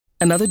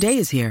Another day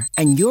is here,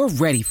 and you're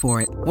ready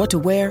for it. What to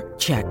wear?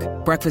 Check.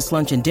 Breakfast,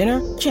 lunch, and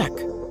dinner? Check.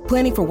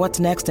 Planning for what's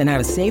next and how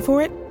to save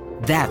for it?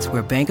 That's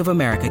where Bank of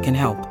America can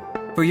help.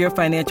 For your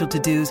financial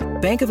to-dos,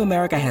 Bank of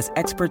America has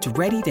experts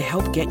ready to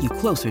help get you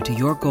closer to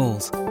your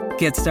goals.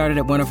 Get started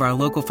at one of our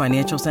local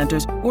financial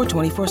centers or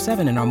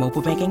 24/7 in our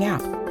mobile banking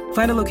app.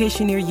 Find a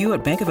location near you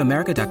at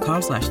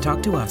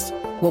bankofamerica.com/talktous.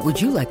 What would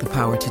you like the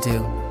power to do?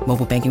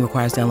 Mobile banking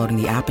requires downloading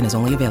the app and is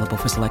only available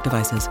for select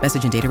devices.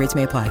 Message and data rates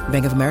may apply.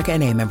 Bank of America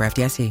N.A., member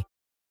FDIC.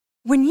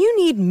 When you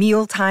need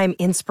mealtime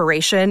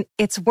inspiration,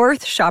 it's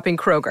worth shopping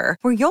Kroger,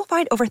 where you'll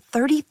find over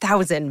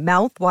 30,000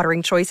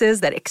 mouth-watering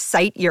choices that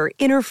excite your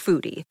inner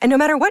foodie. And no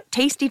matter what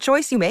tasty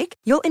choice you make,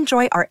 you'll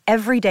enjoy our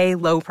everyday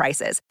low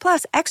prices,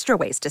 plus extra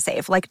ways to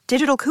save, like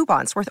digital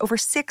coupons worth over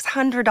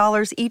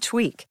 $600 each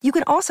week. You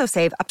can also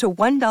save up to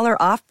 $1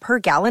 off per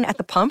gallon at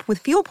the pump with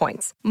fuel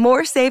points.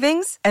 More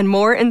savings and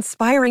more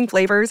inspiring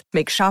flavors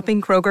make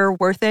shopping Kroger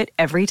worth it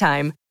every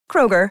time.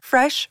 Kroger,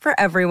 fresh for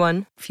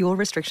everyone. Fuel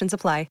restrictions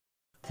apply.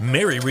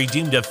 Mary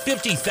redeemed a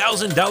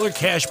 $50,000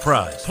 cash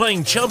prize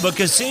playing Chumba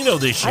Casino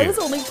this year. I was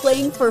only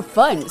playing for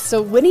fun,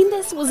 so winning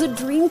this was a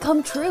dream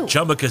come true.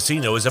 Chumba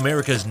Casino is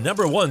America's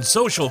 #1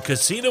 social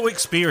casino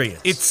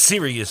experience. It's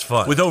serious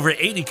fun. With over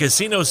 80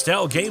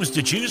 casino-style games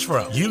to choose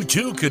from, you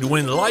too could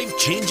win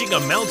life-changing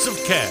amounts of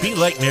cash. Be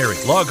like Mary.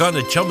 Log on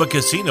to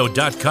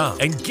ChumbaCasino.com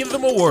and give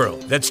them a whirl.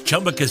 That's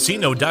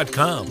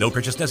ChumbaCasino.com. No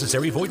purchase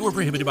necessary. Void or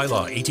prohibited by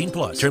law.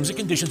 18+. Terms and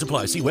conditions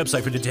apply. See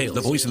website for details.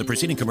 The voice in the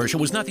preceding commercial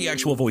was not the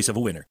actual voice of a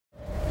winner.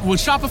 When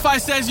Shopify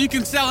says you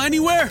can sell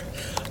anywhere,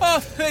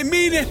 oh, they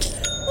mean it.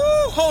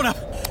 Woo, hold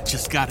up.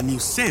 Just got a new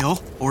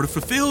sale. Order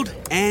fulfilled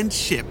and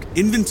shipped.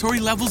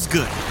 Inventory level's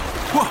good.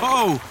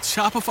 Whoa,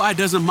 Shopify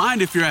doesn't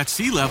mind if you're at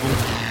sea level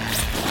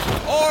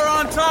or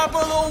on top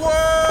of the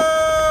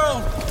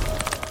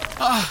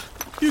world.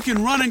 You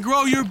can run and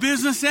grow your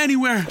business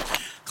anywhere.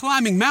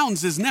 Climbing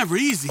mountains is never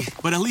easy,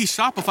 but at least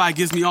Shopify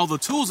gives me all the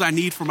tools I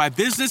need for my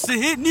business to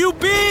hit new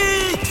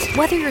peaks.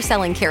 Whether you're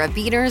selling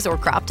carabiners or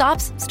crop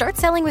tops, start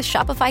selling with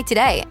Shopify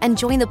today and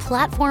join the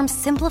platform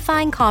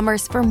simplifying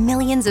commerce for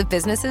millions of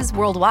businesses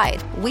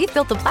worldwide. We've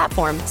built the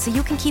platform so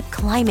you can keep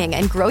climbing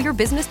and grow your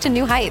business to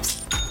new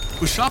heights.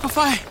 With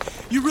Shopify,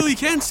 you really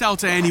can sell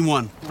to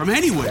anyone, from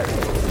anywhere.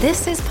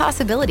 This is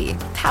Possibility,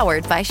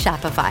 powered by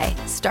Shopify.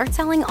 Start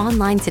selling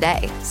online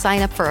today.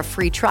 Sign up for a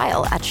free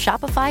trial at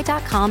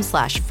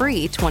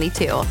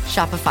shopify.com/free22.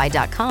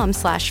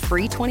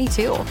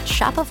 Shopify.com/free22.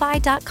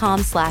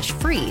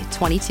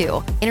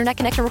 Shopify.com/free22. Internet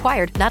connection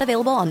required. Not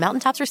available on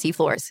mountaintops or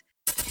seafloors.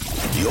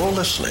 You're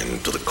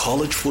listening to the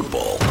College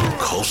Football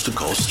Coast to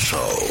Coast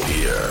Show.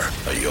 Here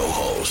are your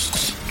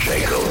hosts,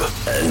 Jacob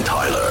and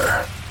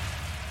Tyler.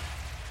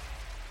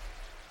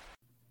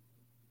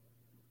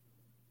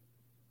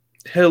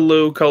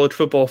 Hello, college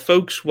football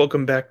folks.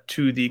 Welcome back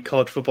to the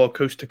College Football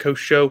Coast to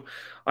Coast Show.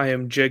 I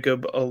am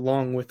Jacob,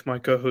 along with my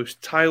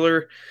co-host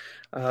Tyler.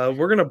 We're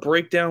going to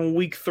break down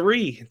Week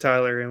 3,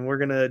 Tyler, and we're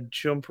going to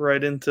jump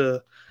right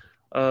into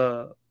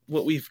what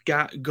we've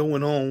got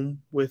going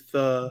on with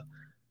the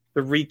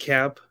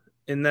recap,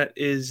 and that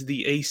is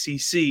the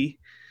ACC.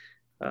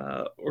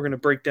 We're going to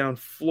break down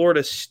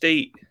Florida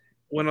State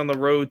went on the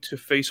road to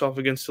face off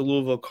against the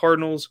Louisville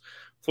Cardinals.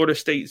 Florida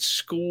State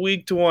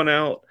squeaked one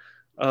out.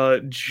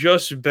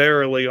 Just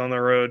barely on the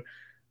road.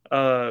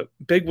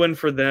 Big win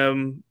for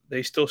them.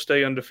 They still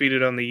stay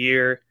undefeated on the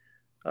year.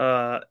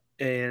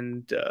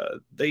 And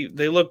they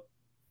look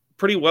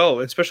pretty well,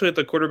 especially at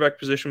the quarterback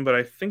position, but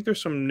I think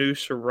there's some news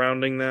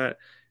surrounding that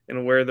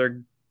and where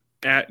they're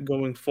at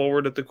going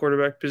forward at the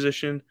quarterback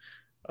position.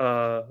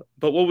 But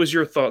what was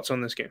your thoughts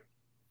on this game?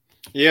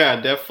 Yeah,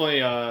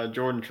 definitely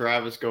Jordan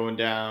Travis going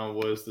down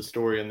was the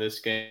story in this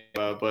game.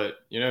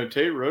 But,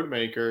 Tate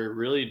Rodemaker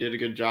really did a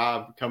good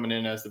job coming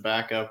in as the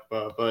backup.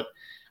 But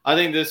I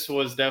think this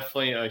was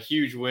definitely a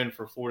huge win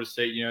for Florida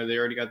State. They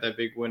already got that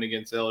big win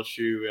against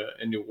LSU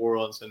in New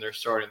Orleans, and they're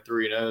starting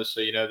 3-0. So,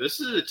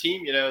 this is a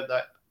team,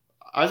 that,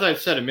 as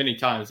I've said it many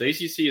times, the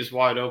ACC is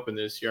wide open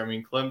this year. I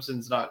mean,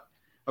 Clemson's not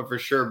a for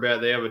sure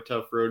bet. They have a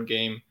tough road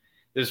game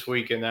this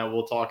weekend that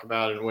we'll talk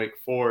about in Wake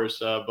Forest.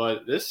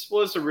 But this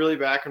was a really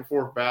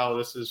back-and-forth battle.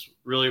 This is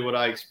really what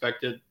I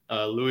expected.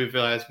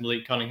 Louisville has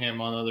Malik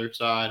Cunningham on the other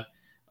side,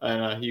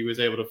 and he was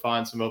able to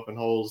find some open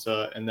holes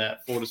in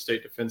that Florida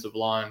State defensive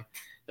line.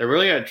 They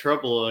really had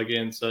trouble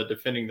against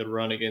defending the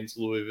run against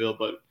Louisville.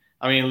 But,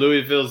 I mean,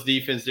 Louisville's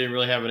defense didn't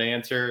really have an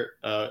answer.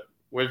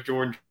 With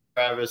Jordan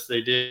Travis,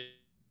 they did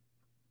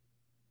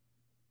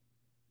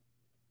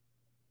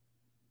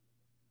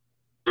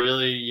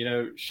really,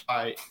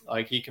 shy.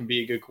 Like, he can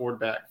be a good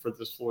quarterback for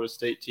this Florida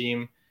State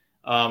team.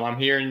 I'm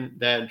hearing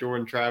that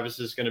Jordan Travis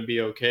is going to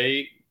be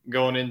okay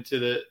going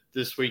into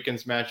this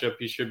weekend's matchup.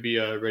 He should be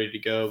ready to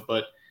go.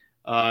 But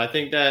I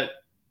think that,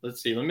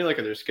 let's see, let me look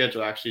at their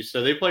schedule, actually.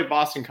 So they play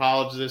Boston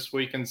College this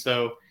weekend.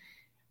 So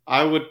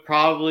I would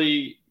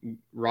probably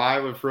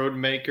ride with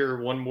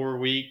Rodemaker one more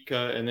week.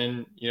 And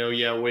then,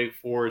 Wake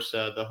Forest,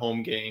 the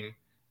home game.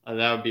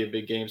 That would be a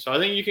big game. So I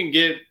think you can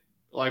get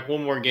like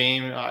one more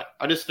game.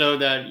 I just know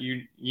that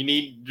you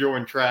need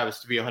Jordan Travis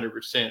to be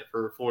 100%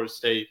 for Florida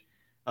State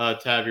to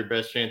have your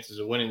best chances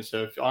of winning.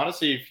 So if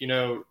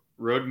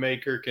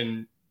Roadmaker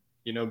can,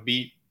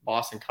 beat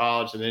Boston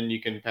College, and then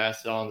you can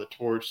pass it on the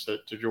torch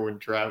to Jordan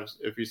Travis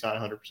if he's not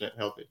 100%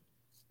 healthy.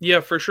 Yeah,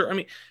 for sure. I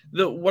mean,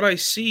 what I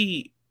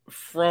see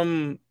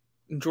from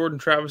Jordan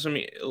Travis,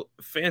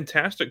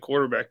 fantastic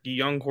quarterback,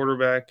 young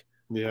quarterback,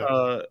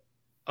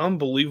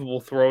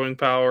 unbelievable throwing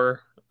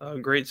power,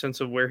 great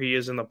sense of where he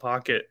is in the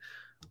pocket.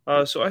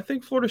 So I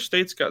think Florida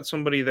State's got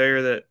somebody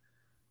there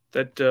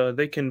that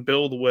they can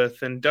build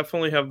with, and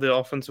definitely have the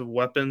offensive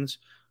weapons.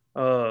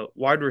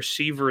 Wide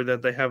receiver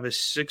that they have is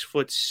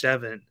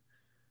 6'7".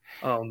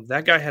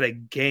 That guy had a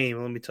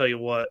game, let me tell you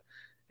what.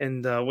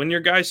 And when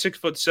your guy's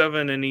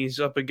 6'7" and he's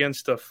up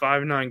against a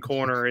 5'9"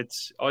 corner,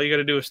 it's all you got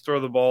to do is throw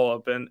the ball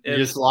up, and you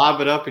just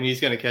lob it up, and he's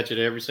going to catch it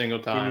every single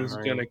time. He's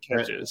going to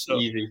catch it. So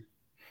easy.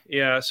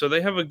 Yeah, so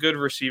they have a good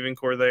receiving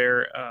core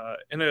there,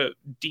 and a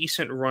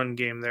decent run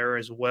game there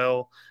as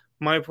well.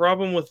 My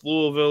problem with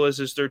Louisville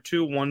is they're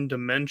too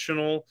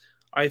one-dimensional.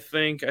 I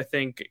think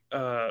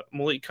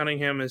Malik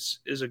Cunningham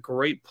is a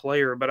great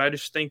player, but I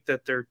just think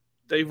that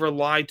they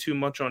rely too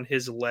much on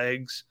his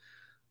legs,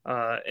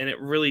 and it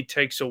really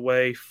takes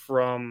away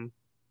from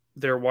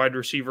their wide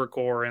receiver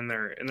core and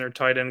their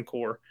tight end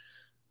core,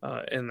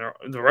 and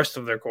the rest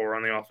of their core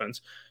on the offense.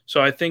 So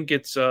I think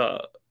it's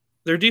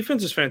their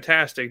defense is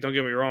fantastic. Don't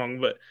get me wrong,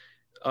 but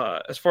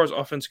as far as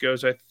offense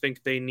goes, I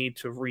think they need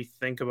to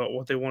rethink about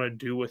what they want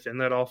to do within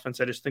that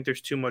offense. I just think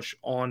there's too much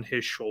on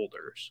his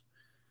shoulders.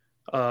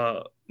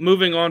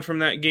 Moving on from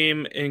that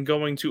game and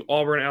going to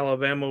Auburn,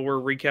 Alabama, we're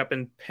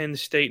recapping Penn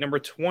State, number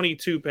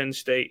 22 Penn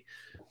State,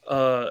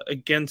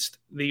 against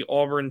the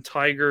Auburn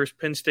Tigers.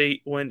 Penn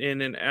State went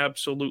in and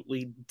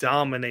absolutely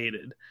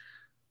dominated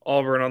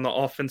Auburn on the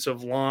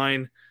offensive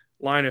line.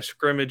 Line of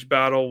scrimmage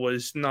battle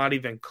was not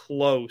even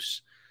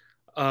close.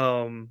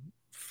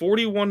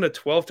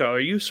 41-12, Tyler. Are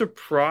you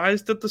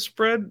surprised at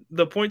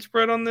the point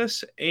spread on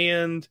this?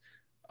 And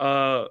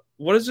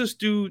what does this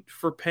do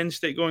for Penn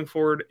State going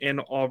forward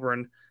and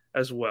Auburn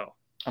as well?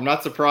 I'm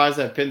not surprised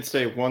that Penn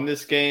State won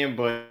this game,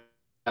 but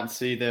I don't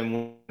see them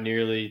win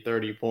nearly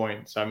 30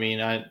 points. I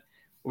mean,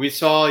 we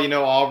saw,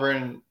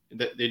 Auburn,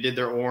 they did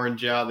their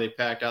orange out. They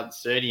packed out the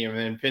stadium, and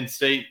then Penn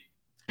State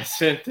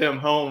sent them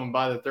home. And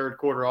by the third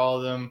quarter, all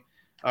of them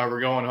were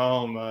going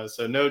home.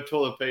 So no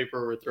toilet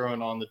paper were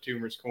thrown on the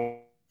Tumors corner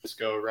this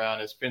go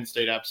around, as Penn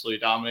State absolutely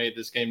dominated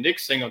this game. Nick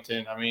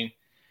Singleton, I mean,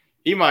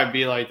 he might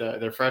be like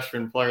the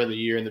freshman player of the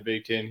year in the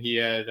Big Ten. He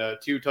had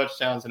 2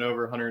 touchdowns and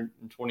over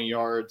 120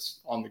 yards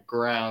on the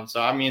ground.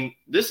 So, I mean,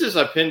 this is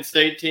a Penn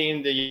State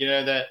team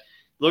that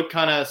looked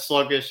kind of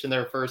sluggish in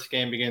their first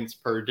game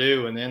against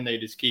Purdue, and then they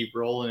just keep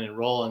rolling and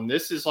rolling.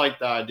 This is like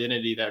the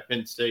identity that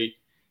Penn State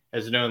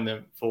has known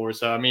them for.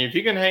 So, I mean, if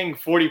you can hang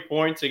 40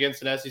 points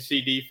against an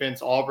SEC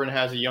defense, Auburn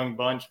has a young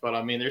bunch, but,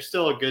 I mean, they're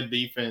still a good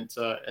defense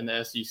in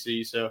the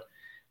SEC. So,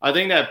 I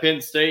think that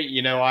Penn State,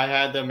 I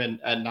had them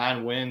at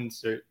 9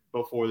 wins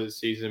before this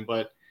season,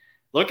 but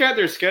look at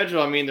their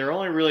schedule. I mean, their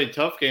only really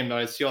tough game that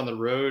I see on the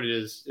road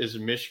is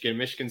Michigan.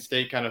 Michigan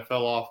State kind of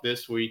fell off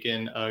this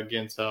weekend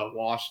against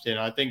Washington.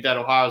 I think that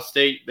Ohio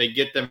State, they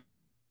get them,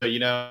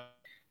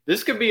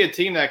 this could be a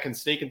team that can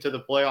sneak into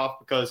the playoff,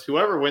 because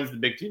whoever wins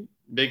the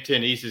Big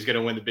Ten East is going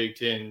to win the Big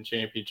Ten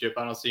championship.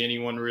 I don't see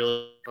anyone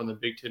really from the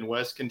Big Ten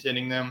West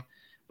contending them.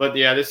 But,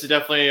 yeah, this is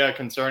definitely a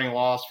concerning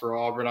loss for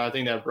Auburn. I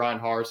think that Brian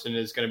Harsin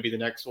is going to be the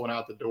next one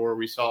out the door.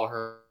 We saw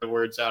her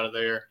words out of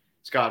there.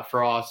 Scott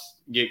Frost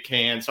get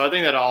canned. So I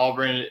think that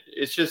Auburn,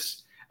 it's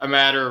just a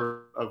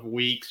matter of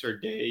weeks or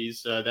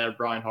days that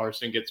Brian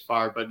Harsin gets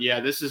fired. But, yeah,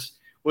 this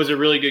was a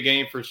really good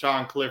game for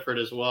Sean Clifford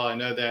as well. I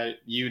know that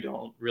you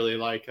don't really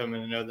like him,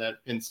 and I know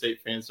that Penn State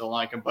fans don't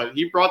like him. But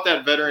he brought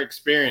that veteran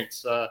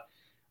experience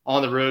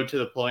on the road to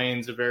the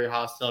Plains, a very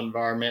hostile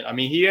environment. I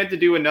mean, he had to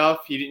do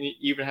enough. He didn't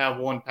even have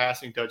one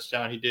passing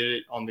touchdown. He did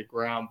it on the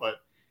ground. But,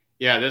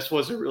 yeah, this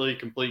was a really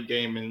complete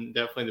game, and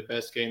definitely the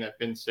best game that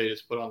Penn State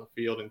has put on the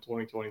field in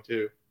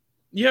 2022.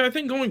 Yeah, I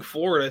think going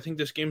forward, I think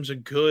this game's a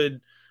good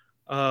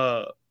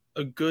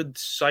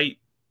sight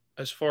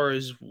as far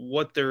as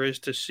what there is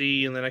to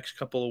see in the next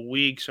couple of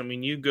weeks. I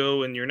mean, you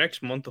go and your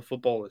next month of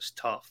football is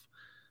tough.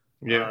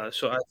 Yeah.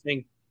 So I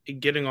think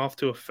getting off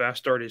to a fast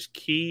start is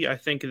key. I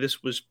think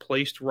this was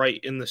placed right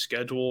in the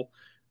schedule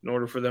in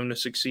order for them to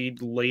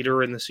succeed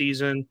later in the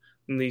season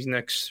in these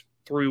next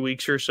 3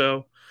 weeks or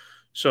so.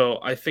 So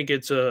I think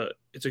it's a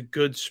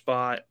good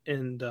spot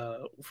and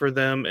for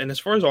them. And as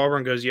far as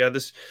Auburn goes, yeah,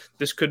 this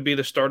could be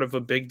the start of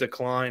a big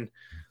decline.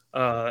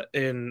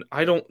 And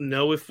I don't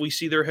know if we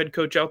see their head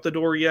coach out the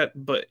door yet,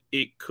 but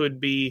it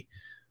could be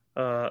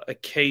a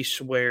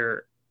case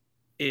where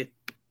it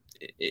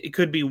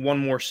could be one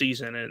more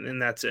season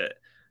and that's it.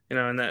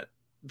 And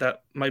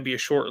that might be a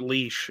short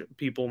leash,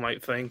 people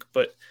might think,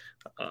 but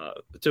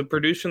to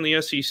produce in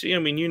the SEC, I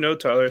mean,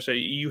 Tyler, so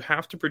you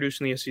have to produce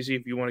in the SEC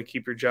if you want to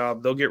keep your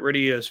job. They'll get rid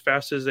of you as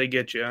fast as they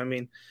get you. I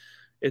mean,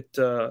 it's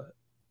a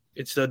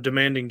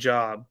demanding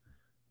job,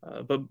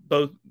 but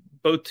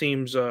both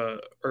teams are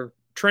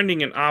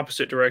trending in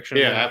opposite direction.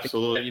 Yeah,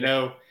 absolutely.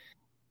 I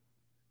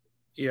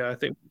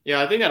think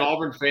that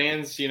Auburn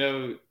fans,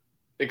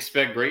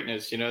 expect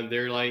greatness.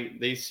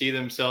 They see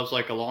themselves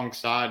like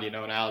alongside, in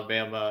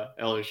Alabama,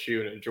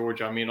 LSU, and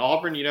Georgia. I mean,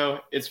 Auburn,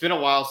 it's been a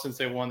while since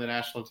they won the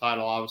national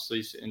title, obviously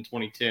in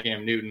 2010,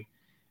 Cam Newton.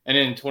 And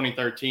in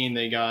 2013,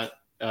 they got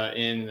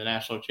in the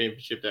national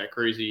championship that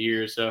crazy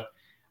year. So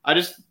I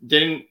just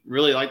didn't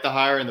really like the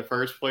hire in the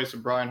first place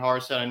of Brian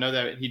Harsin. I know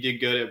that he did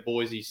good at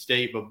Boise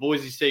State, but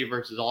Boise State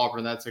versus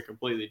Auburn, that's a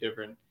completely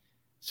different.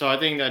 So I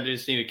think that I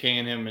just need to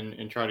can him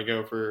and try to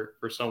go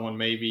for someone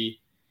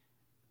maybe.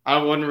 I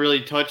wouldn't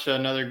really touch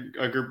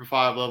a group of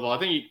five level. I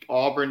think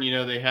Auburn,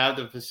 they have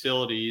the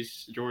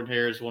facilities.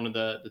 Jordan-Hare is one of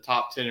the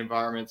top 10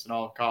 environments in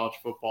all of college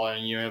football,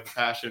 and you have a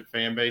passionate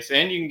fan base,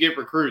 and you can get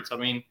recruits. I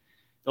mean,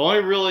 the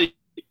only really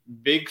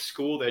big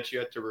school that you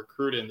have to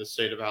recruit in the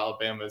state of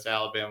Alabama is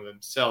Alabama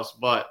themselves,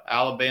 but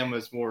Alabama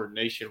is more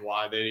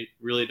nationwide. They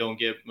really don't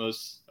get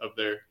most of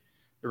the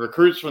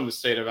recruits from the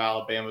state of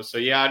Alabama. So,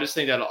 yeah, I just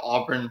think that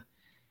Auburn –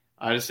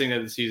 I just think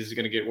that the season is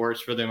going to get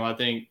worse for them. I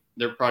think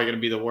they're probably going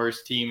to be the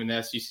worst team in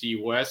the SEC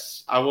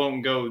West. I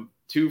won't go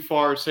too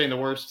far saying the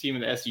worst team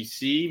in the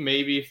SEC.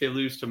 Maybe if they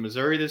lose to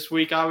Missouri this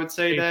week, I would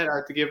say that. I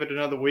have to give it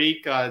another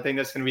week. I think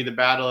that's going to be the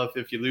battle.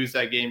 If you lose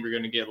that game, you're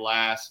going to get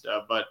last.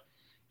 But,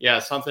 yeah,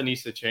 something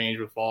needs to change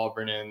with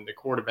Auburn, and the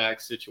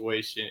quarterback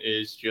situation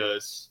is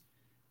just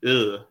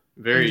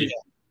very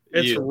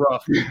It's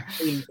rough.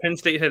 I mean, Penn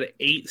State had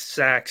 8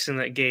 sacks in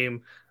that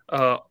game.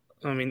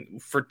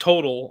 For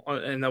total,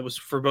 and that was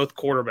for both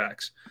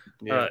quarterbacks.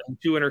 2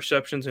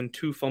 interceptions and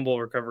 2 fumble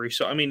recoveries.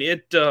 So, I mean,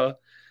 it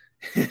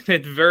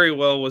very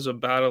well was a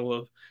battle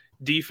of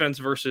defense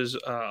versus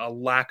a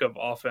lack of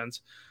offense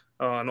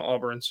on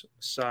Auburn's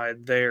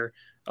side there.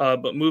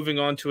 But moving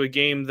on to a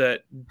game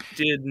that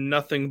did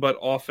nothing but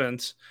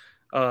offense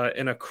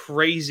in a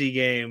crazy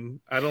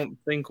game, I don't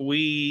think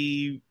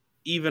we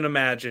even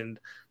imagined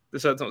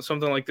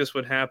something like this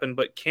would happen,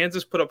 but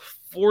Kansas put up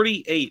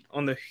 48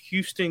 on the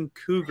Houston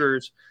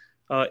Cougars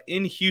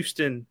in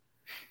Houston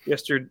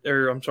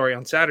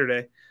on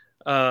Saturday.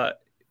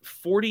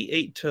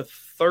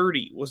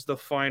 48-30 was the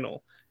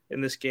final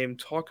in this game.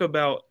 Talk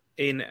about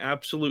an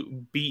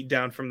absolute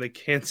beatdown from the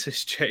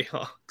Kansas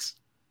Jayhawks.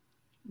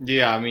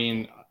 Yeah, I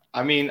mean,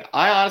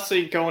 I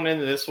honestly, going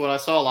into this one, I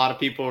saw a lot of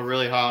people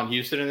really high on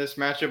Houston in this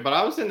matchup, but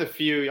I was in the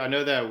few. I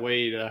know that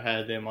Wade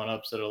had them on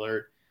upset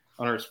alert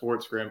on our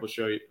Sports Scramble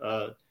show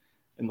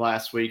in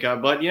last week.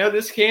 But,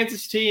 this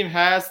Kansas team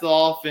has the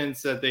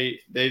offense that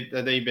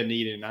they've been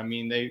needing. I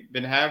mean, they've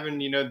been having,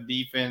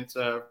 defense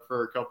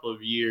for a couple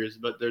of years,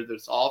 but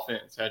this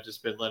offense had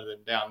just been letting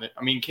them down.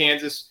 I mean,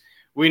 Kansas,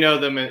 we know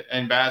them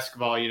in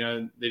basketball,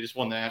 they just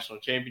won the national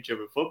championship.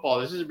 In football,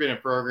 this has been a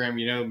program,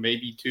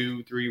 maybe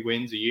 2-3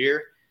 wins a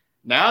year.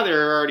 Now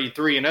they're already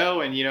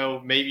 3-0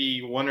 and,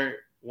 maybe one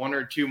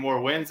or two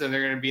more wins, and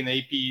they're going to be in the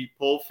AP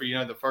poll for,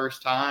 the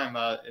first time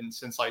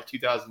since like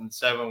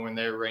 2007 when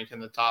they were ranked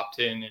in the top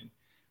 10 and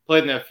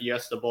played in that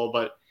Fiesta Bowl.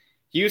 But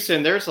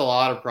Houston, there's a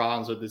lot of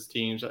problems with this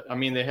team. I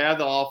mean, they have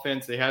the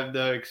offense, they have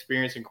the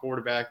experience in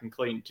quarterback and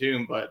Clayton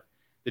Tune, but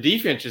the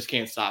defense just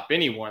can't stop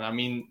anyone. I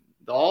mean,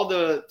 all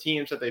the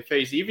teams that they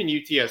face, even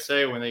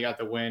UTSA when they got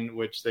the win,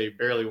 which they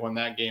barely won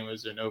that game,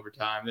 was in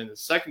overtime. Then the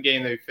second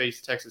game they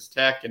faced Texas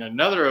Tech in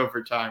another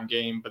overtime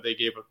game, but they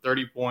gave up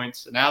 30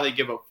 points. And now they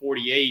give up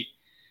 48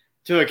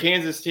 to a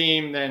Kansas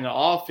team, then an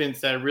offense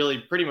that really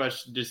pretty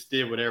much just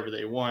did whatever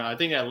they want. I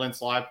think that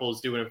Lance Leipold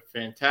is doing a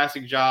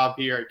fantastic job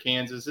here at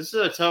Kansas. This is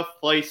a tough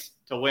place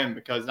to win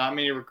because not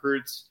many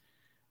recruits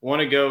want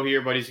to go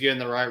here, but he's getting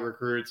the right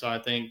recruits. So I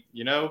think,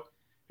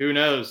 who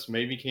knows?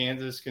 Maybe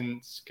Kansas can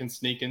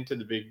sneak into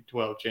the Big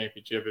 12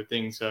 championship if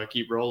things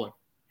keep rolling.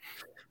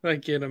 I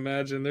can't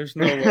imagine. There's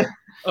no way.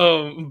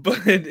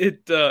 But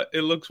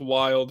it looks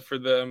wild for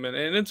them, and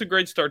it's a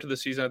great start to the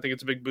season. I think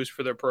it's a big boost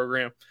for their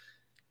program.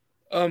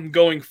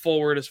 Going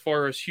forward, as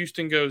far as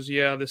Houston goes,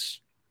 this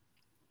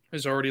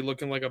is already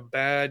looking like a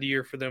bad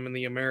year for them in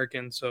the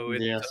American. So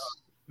it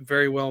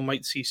very well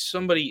might see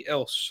somebody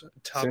else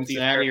top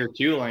Cincinnati or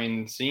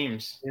Tulane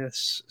seems.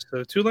 Yes,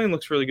 so Tulane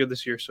looks really good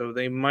this year, so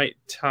they might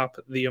top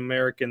the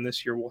American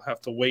this year. We'll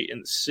have to wait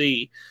and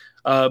see.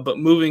 But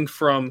moving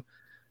from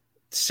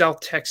South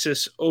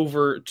Texas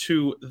over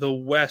to the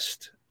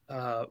West,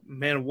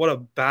 man, what a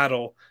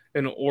battle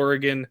in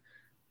Oregon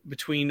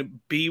between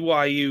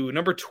BYU,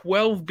 number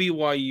 12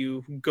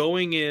 BYU,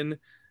 going in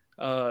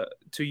to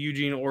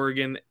Eugene,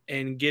 Oregon,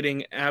 and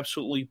getting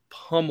absolutely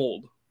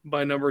pummeled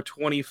by number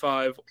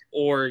 25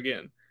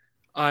 Oregon.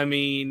 I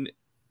mean,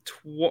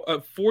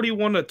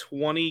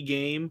 41-20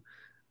 game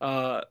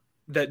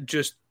that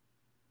just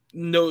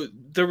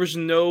there was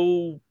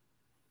no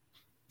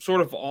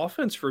sort of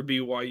offense for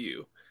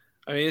BYU.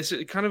 I mean, it's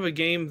kind of a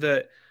game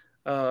that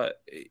I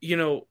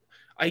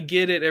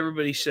get it.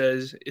 Everybody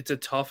says it's a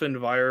tough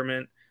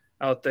environment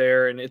out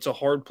there and it's a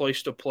hard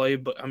place to play,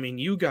 but I mean,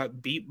 you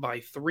got beat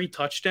by 3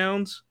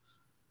 touchdowns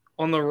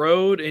on the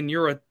road and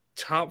you're a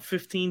top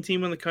 15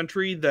 team in the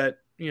country that,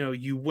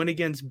 you win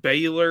against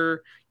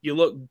Baylor, you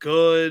look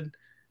good,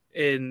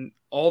 and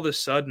all of a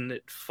sudden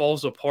it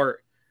falls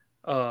apart.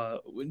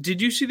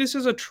 Did you see this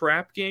as a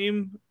trap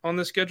game on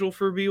the schedule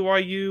for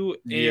BYU?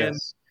 And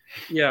Yes.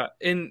 yeah,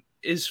 and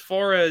as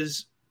far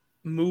as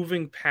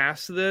moving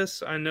past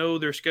this, I know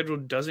their schedule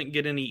doesn't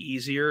get any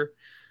easier.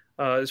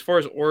 As far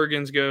as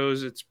Oregon's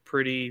goes, it's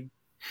pretty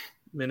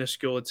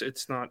minuscule.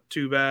 It's not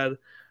too bad.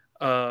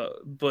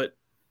 But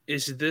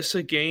is this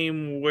a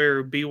game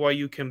where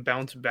BYU can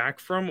bounce back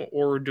from,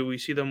 or do we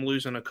see them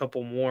losing a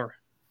couple more?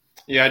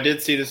 Yeah, I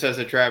did see this as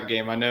a trap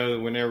game. I know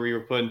whenever we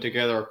were putting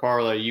together our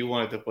parlay, you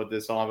wanted to put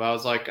this on, but I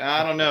was like,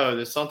 I don't know.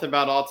 There's something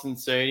about Autzen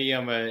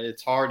Stadium.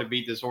 It's hard to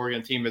beat this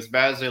Oregon team as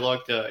bad as they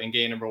looked in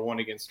game number 1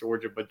 against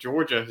Georgia. But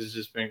Georgia has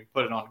just been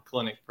putting on a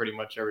clinic pretty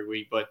much every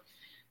week. But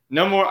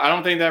no more. I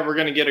don't think that we're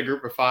going to get a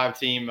group of 5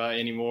 team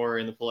anymore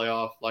in the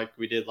playoff like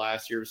we did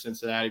last year with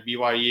Cincinnati.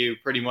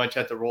 BYU pretty much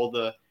had to roll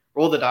the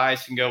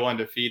dice and go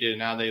undefeated, and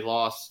now they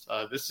lost.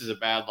 This is a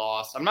bad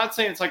loss. I'm not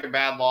saying it's like a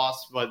bad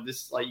loss, but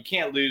this you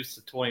can't lose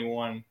to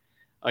 21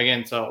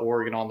 against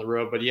Oregon on the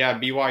road. But yeah,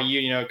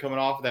 BYU, coming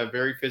off of that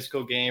very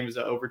physical game, is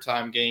an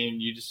overtime game.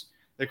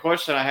 The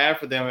question I have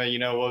for them,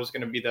 what was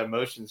going to be the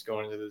emotions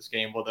going into this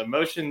game? Well, the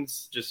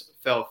emotions just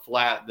fell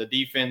flat. The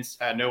defense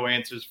had no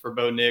answers for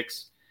Bo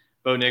Nix.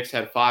 Bo Nix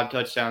had 5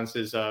 touchdowns,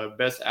 his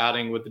best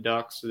outing with the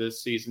Ducks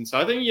this season. So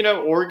I think,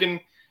 Oregon,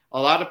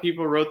 a lot of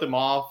people wrote them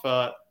off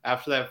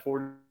after that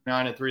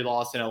 49-3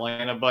 loss in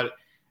Atlanta. But,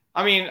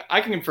 I mean,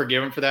 I can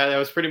forgive them for that. That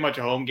was pretty much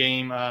a home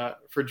game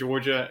for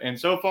Georgia. And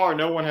so far,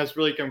 no one has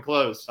really come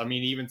close. I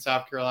mean, even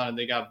South Carolina,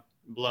 they got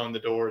blown the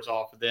doors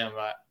off of them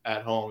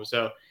at home.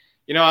 So,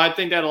 I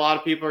think that a lot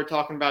of people are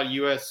talking about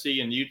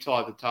USC and Utah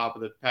at the top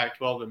of the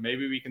Pac-12, and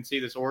maybe we can see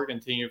this Oregon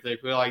team, if they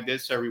play like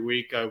this every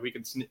week, we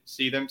can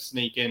see them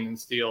sneak in and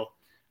steal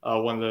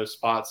one of those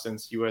spots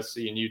since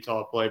USC and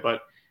Utah play.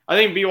 But I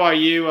think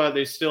BYU,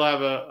 they still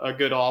have a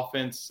good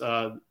offense.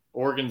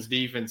 Oregon's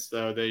defense,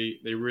 though, they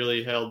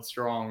really held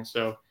strong.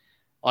 So,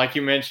 like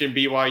you mentioned,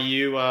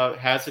 BYU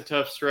has a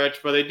tough stretch,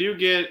 but they do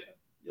get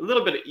a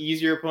little bit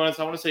easier opponents.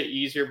 I want to say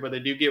easier, but they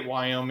do get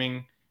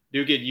Wyoming,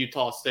 do get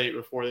Utah State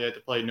before they have to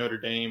play Notre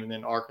Dame, and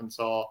then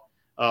Arkansas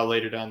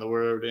later down the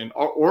road. And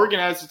Oregon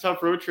has a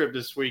tough road trip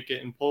this week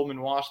in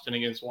Pullman, Washington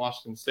against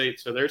Washington State,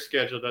 so their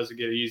schedule doesn't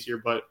get easier.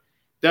 But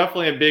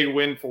definitely a big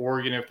win for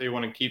Oregon if they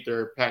want to keep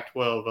their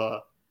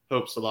Pac-12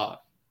 hopes alive.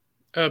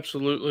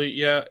 Absolutely,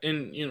 yeah.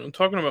 And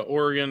talking about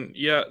Oregon,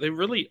 yeah,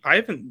 we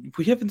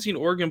haven't seen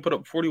Oregon put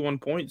up 41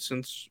 points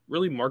since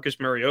really Marcus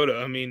Mariota.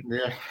 I mean,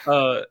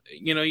 yeah.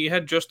 You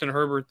had Justin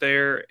Herbert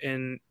there,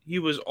 and he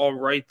was all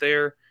right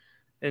there.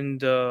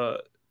 And,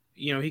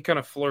 he kind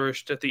of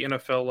flourished at the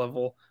NFL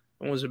level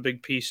and was a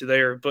big piece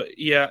there. But,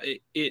 yeah,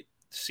 it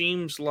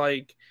seems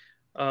like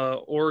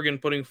Oregon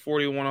putting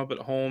 41 up at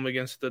home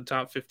against the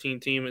top 15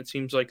 team, it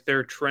seems like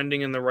they're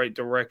trending in the right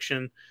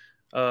direction.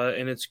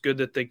 And it's good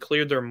that they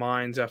cleared their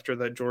minds after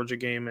that Georgia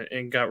game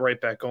and got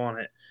right back on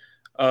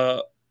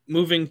it.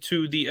 Moving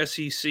to the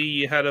SEC,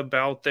 you had a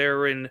bout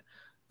there in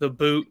the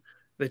boot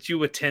that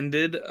you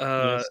attended.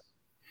 Yes.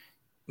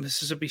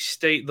 Mississippi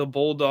State, the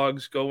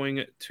Bulldogs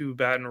going to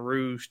Baton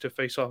Rouge to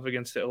face off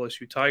against the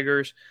LSU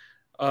Tigers.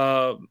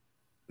 Man,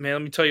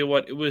 let me tell you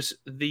what, it was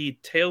the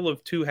tale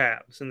of 2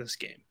 halves in this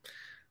game.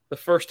 The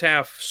first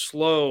half,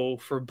 slow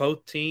for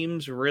both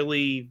teams,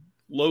 really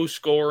low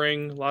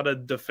scoring, a lot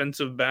of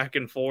defensive back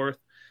and forth,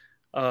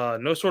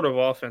 no sort of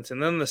offense.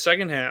 And then the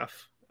second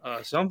half,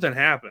 something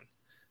happened.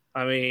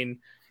 I mean,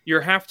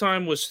 your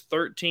halftime was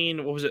 13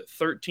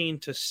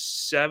 to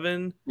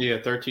 7? Yeah,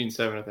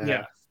 13-7 at the half.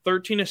 Yeah,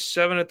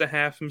 13-7 at the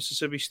half.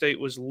 Mississippi State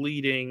was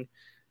leading,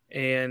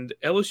 and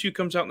LSU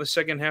comes out in the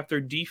second half. Their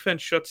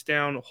defense shuts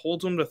down,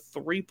 holds them to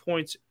 3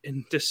 points,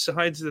 and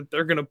decides that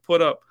they're going to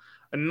put up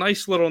a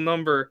nice little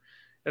number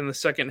in the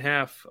second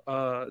half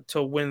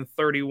to win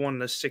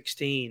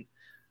 31-16.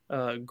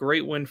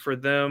 Great win for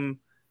them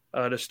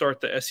to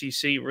start the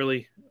SEC,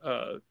 really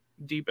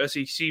deep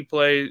SEC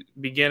play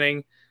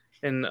beginning.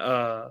 And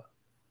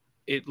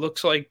it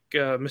looks like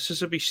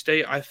Mississippi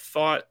State, I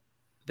thought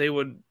they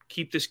would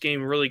keep this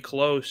game really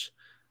close,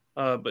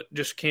 but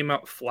just came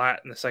out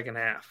flat in the second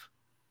half.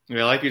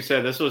 Yeah, like you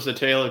said, this was a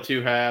tale of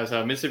 2 halves.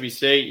 Mississippi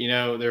State,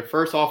 their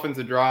first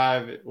offensive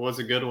drive was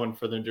a good one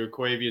for them.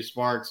 Jaquavius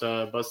Marks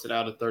busted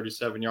out a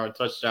 37-yard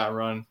touchdown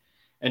run.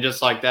 And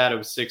just like that, it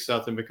was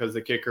 6-0 because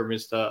the kicker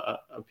missed a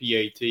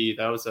PAT.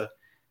 That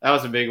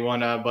was a big one.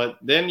 But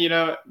then,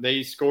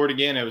 they scored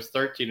again. It was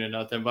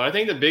 13-0. But I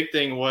think the big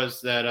thing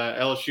was that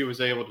LSU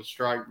was able to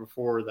strike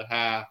before the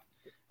half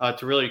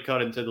to really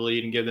cut into the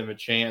lead and give them a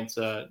chance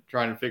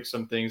trying to fix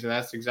some things. And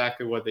that's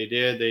exactly what they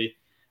did.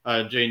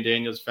 Jane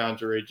Daniels found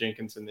Jeray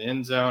Jenkins in the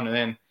end zone. And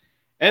then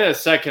in the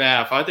second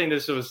half, I think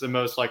this was the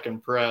most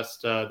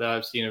impressed that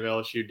I've seen of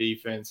LSU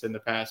defense in the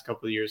past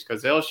couple of years,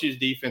 because LSU's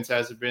defense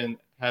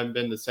haven't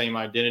been the same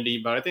identity.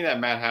 But I think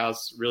that Matt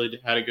House really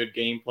had a good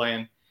game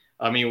plan.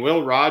 I mean,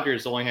 Will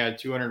Rogers only had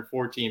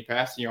 214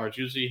 passing yards.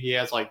 Usually he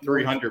has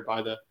 300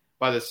 by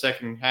by the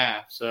second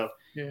half. So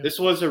this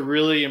was a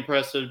really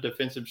impressive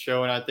defensive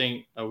show, and I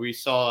think we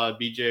saw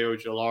B.J.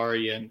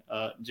 Ojolari and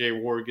Jay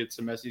Ward get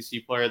some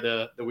SEC Player of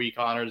the Week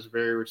honors.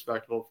 Very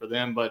respectable for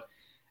them. But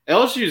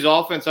LSU's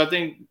offense, I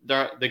think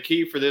the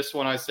key for this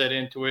one, I said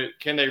into it,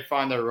 can they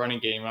find their running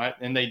game? Right?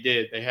 And they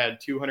did. They had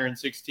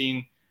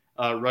 216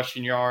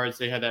 rushing yards.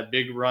 They had that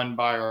big run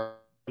by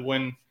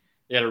Goodwin.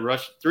 They had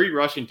 3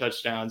 rushing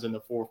touchdowns in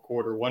the fourth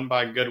quarter, one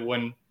by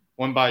Goodwin,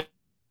 one by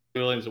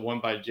Williams, and one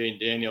by Jane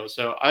Daniels.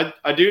 So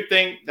I do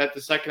think that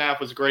the second half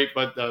was great,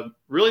 but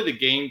really the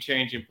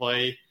game-changing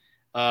play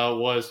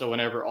was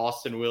whenever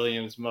Austin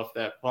Williams muffed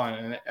that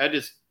punt. And I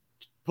just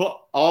put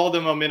all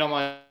the momentum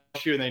on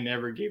LSU, and they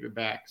never gave it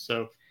back.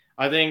 So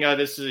I think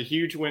this is a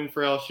huge win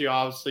for LSU,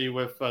 obviously,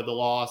 with the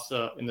loss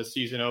in the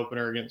season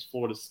opener against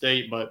Florida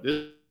State. But this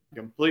is a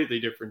completely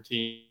different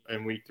team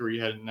in week 3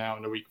 heading now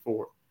into week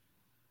 4.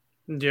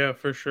 Yeah,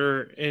 for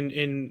sure.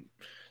 And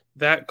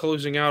that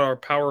closing out our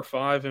Power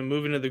 5 and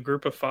moving to the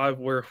Group of 5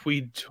 where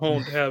we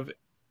don't have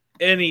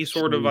any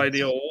sort of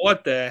idea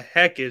what the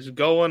heck is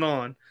going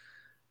on.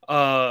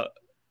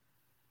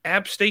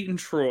 App State and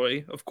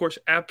Troy. Of course,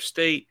 App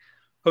State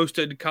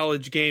hosted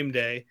College Game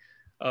Day.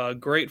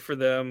 Great for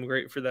them.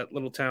 Great for that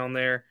little town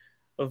there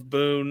of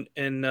Boone.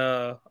 And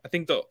I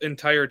think the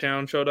entire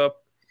town showed up,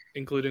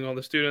 including all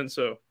the students.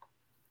 So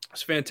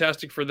it's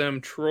fantastic for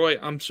them. Troy,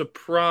 I'm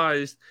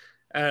surprised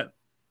at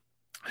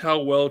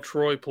how well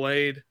Troy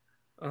played.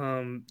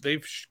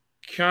 They've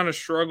kind of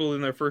struggled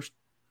in their first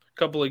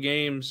couple of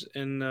games,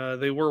 and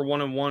they were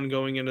 1-1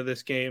 going into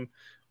this game.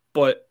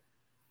 But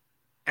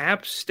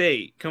App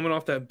State, coming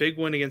off that big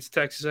win against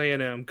Texas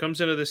A&M, comes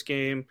into this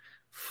game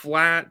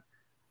flat,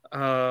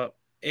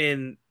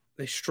 and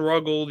they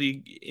struggled.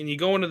 And you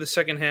go into the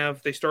second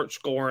half, they start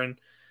scoring,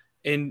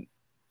 and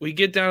we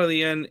get down to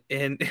the end,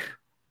 and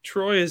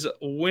Troy is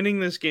winning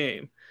this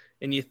game,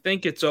 and you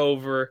think it's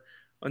over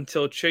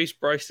until Chase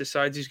Bryce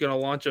decides he's going to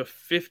launch a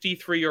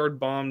 53-yard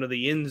bomb to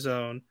the end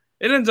zone.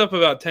 It ends up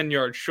about 10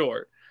 yards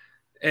short,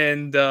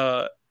 and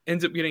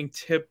ends up getting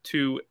tipped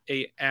to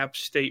a App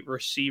State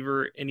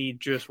receiver, and he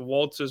just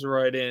waltzes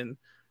right in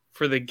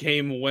for the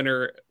game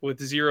winner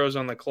with zeros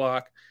on the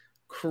clock.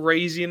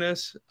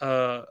 Craziness.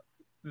 That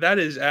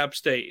is App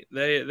State.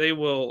 They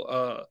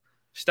will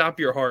stop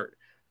your heart.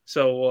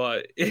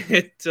 So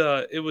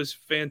it was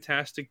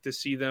fantastic to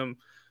see them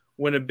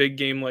win a big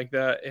game like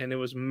that, and it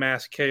was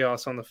mass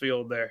chaos on the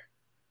field there.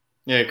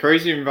 Yeah,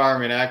 crazy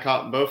environment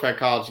both at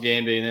College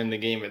Game Day and then the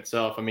game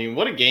itself. I mean,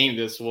 what a game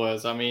this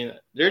was. I mean,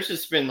 there's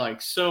just been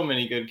like so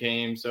many good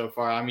games so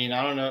far. I mean,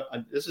 I don't know.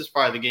 This is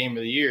probably the game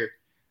of the year,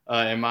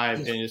 in my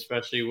opinion,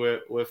 especially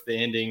with the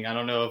ending. I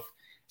don't know if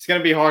it's going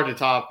to be hard to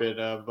top it,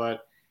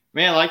 but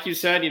man, like you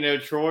said,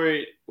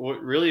 Troy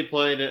really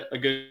played a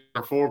good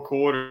 4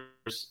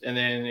 quarters, and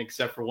then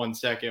except for 1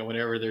 second,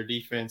 whenever their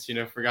defense,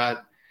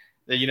 forgot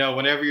that,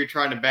 whenever you're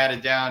trying to bat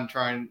it down,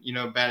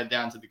 bat it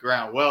down to the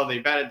ground. Well, they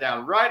bat it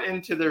down right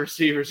into the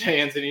receiver's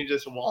hands, and he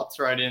just walks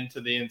right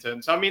into the end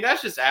zone. So, I mean,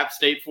 that's just App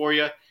State for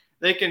you.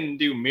 They can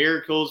do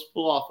miracles,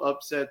 pull off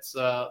upsets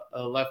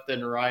left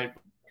and right.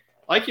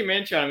 Like you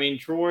mentioned, I mean,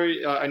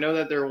 Troy, I know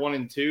that they're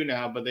 1-2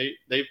 now, but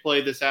they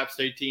played this App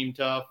State team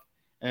tough,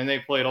 and they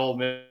played Ole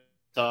Miss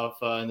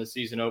tough in the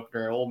season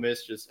opener. Ole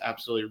Miss just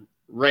absolutely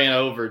ran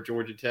over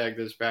Georgia Tech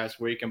this past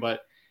weekend,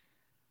 but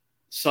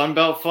Sun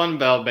Belt, Fun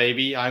Belt,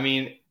 baby. I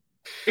mean,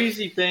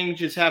 crazy things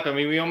just happened. I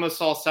mean, we almost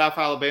saw South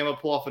Alabama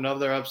pull off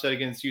another upset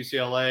against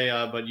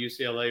UCLA, but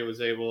UCLA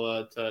was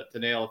able to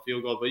nail a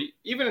field goal. But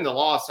even in the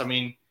loss, I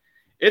mean,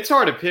 it's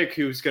hard to pick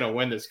who's going to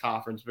win this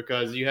conference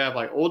because you have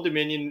like Old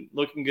Dominion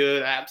looking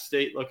good, App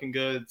State looking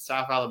good,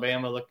 South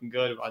Alabama looking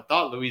good. I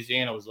thought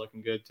Louisiana was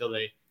looking good till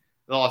they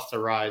lost to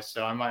Rice,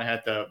 so I might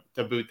have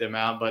to boot them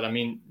out. But I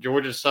mean,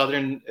 Georgia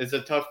Southern is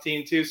a tough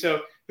team too,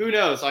 so who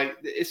knows? Like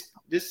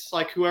it's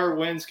like whoever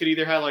wins could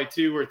either have like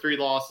 2 or 3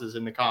 losses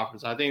in the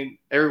conference. I think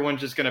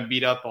everyone's just going to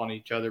beat up on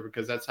each other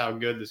because that's how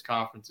good this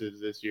conference is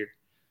this year.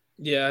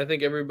 Yeah, I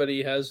think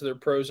everybody has their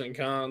pros and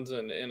cons,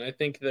 and I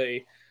think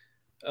they're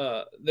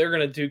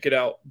going to duke it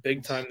out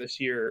big time this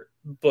year.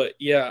 But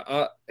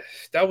yeah,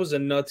 that was a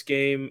nuts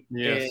game.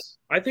 Yes.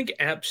 And I think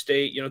App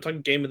State,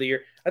 talking game of the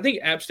year, I think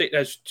App State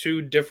has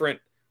 2 different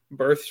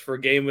berths for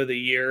game of the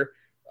year.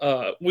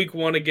 Week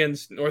 1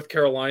 against North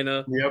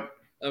Carolina. Yep.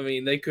 I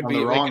mean, they could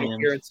be making an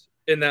appearance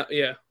in that,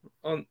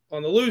 on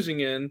the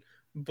losing end,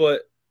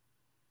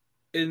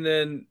 and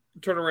then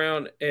turn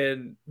around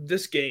and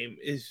this game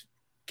is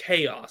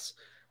chaos.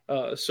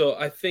 So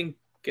I think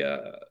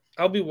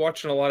I'll be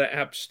watching a lot of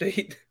App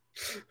State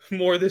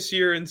more this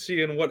year and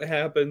seeing what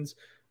happens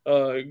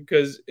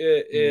because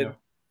it's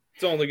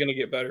only going to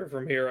get better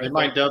from here. They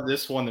might dub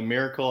this one the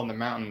Miracle in the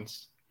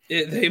Mountains.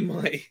 They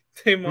might.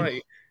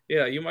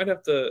 Yeah, you might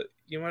have to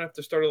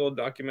start a little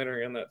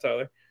documentary on that,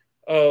 Tyler.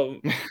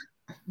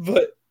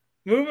 But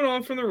moving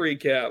on from the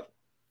recap,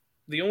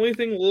 the only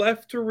thing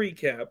left to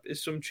recap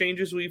is some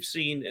changes we've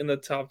seen in the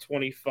top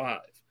 25.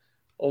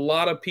 A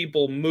lot of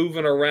people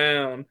moving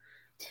around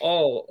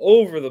all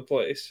over the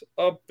place,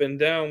 up and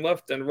down,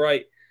 left and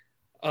right.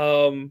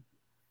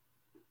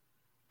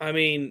 I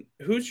mean,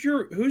 who's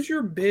your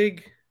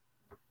big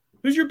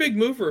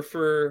mover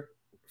for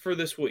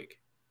this week?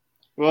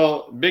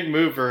 Well, big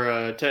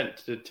mover,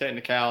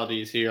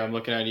 technicalities here. I'm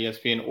looking at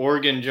ESPN.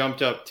 Oregon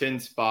jumped up 10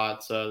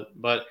 spots,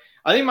 but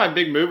I think my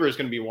big mover is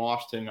going to be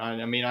Washington.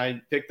 I mean,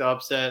 I picked the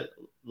upset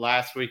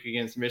last week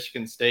against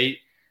Michigan State.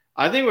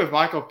 I think with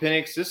Michael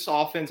Penix, this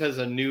offense has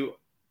a new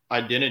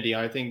identity.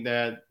 I think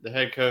that the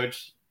head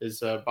coach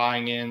is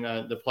buying in.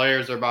 The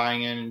players are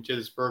buying into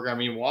this program. I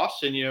mean,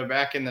 Washington,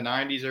 back in the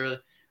 90s,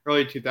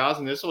 early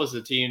 2000s, this was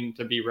a team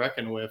to be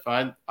reckoned with.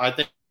 I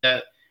think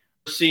that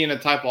we're seeing a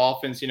type of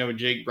offense, with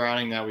Jake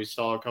Browning that we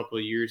saw a couple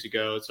of years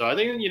ago. So I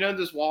think,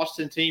 this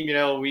Washington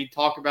team, we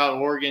talk about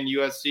Oregon,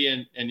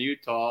 USC, and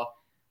Utah.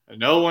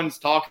 No one's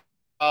talking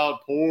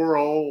about poor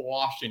old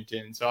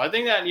Washington. So I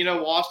think that,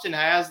 Washington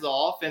has the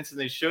offense, and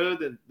they show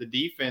the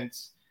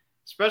defense,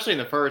 especially in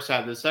the first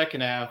half. The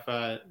second half,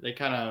 they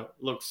kind of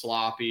looked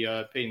sloppy.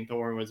 Peyton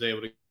Thorne was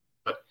able to.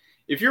 But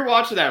if you're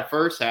watching that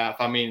first half,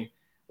 I mean,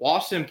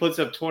 Washington puts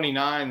up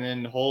 29 and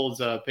then holds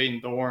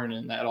Peyton Thorne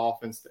and that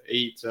offense to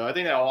 8. So I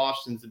think that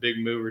Washington's the big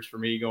movers for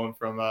me, going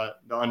from the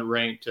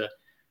unranked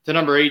to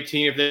number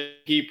 18. If they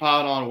keep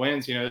piling on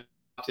wins,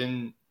 top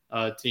 10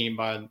 team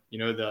by,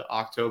 the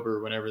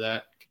October, whenever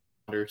that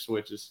calendar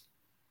switches.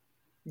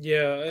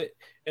 Yeah,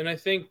 and I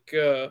think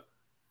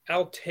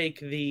I'll take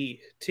the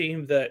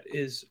team that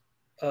is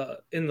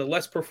in the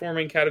less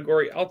performing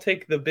category. I'll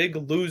take the big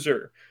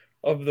loser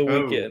of the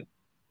weekend.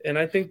 And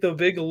I think the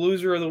big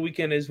loser of the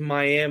weekend is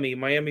Miami.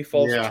 Miami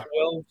falls 12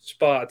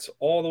 spots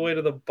all the way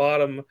to the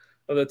bottom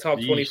of the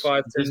top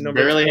 25. Just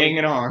barely 20.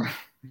 Hanging on.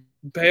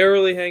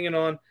 Barely hanging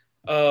on.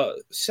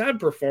 Sad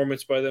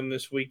performance by them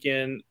this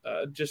weekend.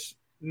 Just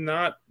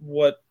not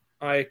what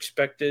I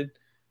expected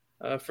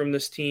from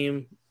this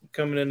team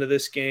coming into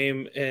this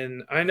game.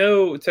 And I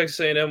know Texas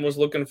A&M was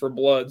looking for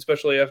blood,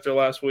 especially after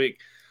last week.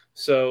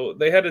 So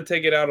they had to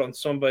take it out on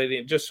somebody.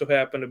 It just so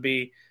happened to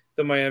be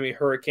the Miami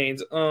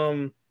Hurricanes.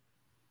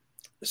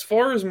 As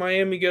far as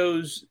Miami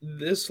goes,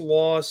 this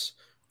loss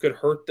could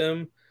hurt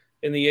them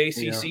in the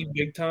ACC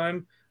big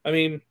time. I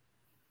mean,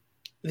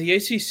 the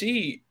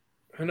ACC,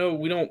 I know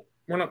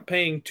we're not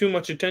paying too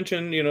much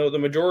attention, the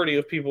majority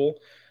of people.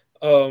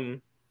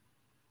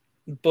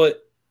 But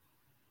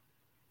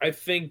I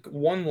think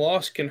one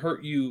loss can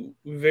hurt you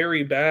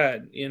very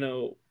bad,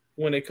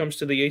 when it comes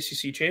to the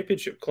ACC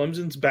championship.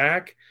 Clemson's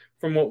back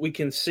from what we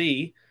can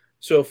see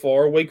so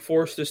far. Wake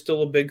Forest is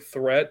still a big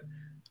threat.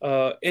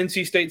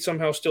 NC State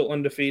somehow still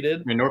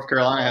undefeated. I mean, North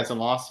Carolina hasn't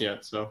lost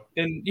yet, so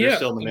they're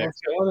still in the mix. North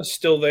Carolina's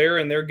still there,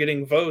 and they're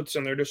getting votes,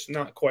 and they're just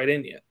not quite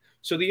in yet.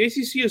 So the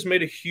ACC has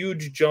made a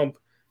huge jump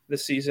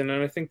this season,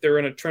 and I think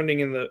they're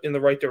trending in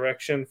the right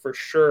direction for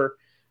sure.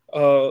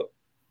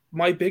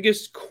 My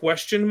biggest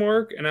question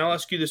mark, and I'll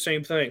ask you the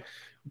same thing,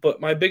 but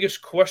my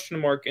biggest question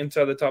mark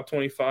inside the top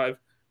 25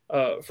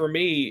 for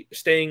me,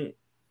 staying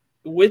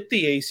with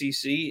the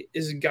ACC,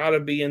 is got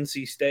to be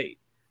NC State.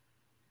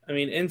 I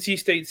mean, NC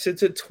State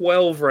sits at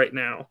 12 right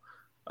now.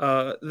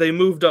 They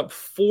moved up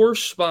 4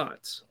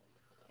 spots.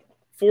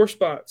 4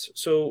 spots.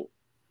 So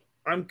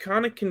I'm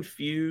kind of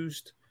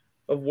confused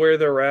of where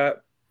they're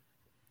at.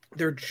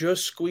 They're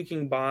just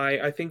squeaking by.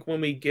 I think when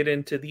we get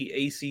into the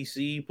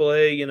ACC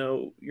play,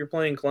 you're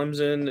playing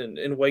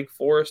Clemson and Wake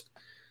Forest.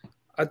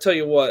 I tell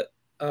you what,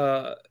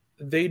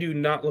 they do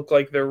not look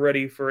like they're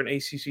ready for an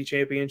ACC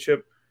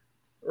championship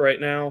right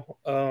now.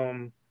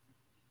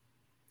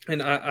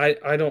 And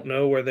I don't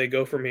know where they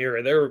go from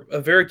here. They're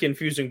a very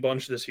confusing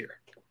bunch this year.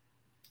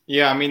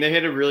 Yeah, I mean, they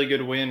had a really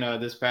good win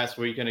this past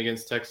weekend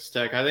against Texas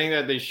Tech. I think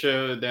that they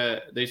showed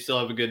that they still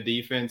have a good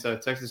defense.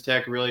 Texas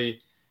Tech really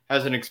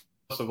has an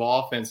explosive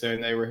offense,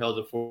 and they were held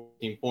to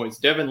 14 points.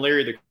 Devin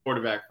Leary, the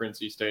quarterback for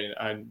NC State,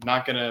 I'm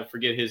not going to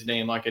forget his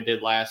name like I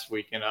did last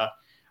week. And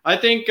I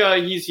think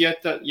he's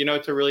yet to,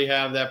 to really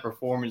have that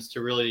performance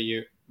to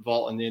really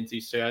vault in the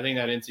NC State. I think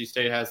that NC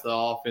State has the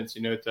offense,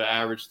 to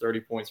average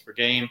 30 points per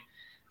game.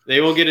 They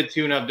will get a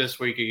tune-up this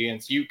week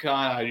against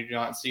UConn. I do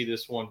not see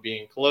this one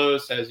being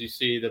close. As you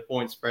see, the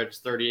point spread is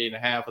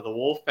 38.5 of the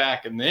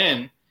Wolfpack. And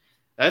then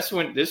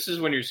this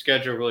is when your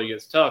schedule really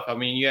gets tough. I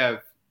mean, you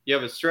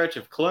have a stretch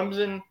of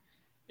Clemson,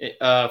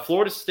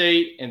 Florida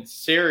State, and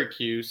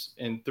Syracuse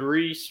in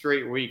 3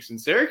 straight weeks. And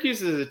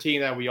Syracuse is a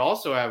team that we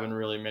also haven't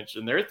really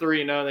mentioned. They're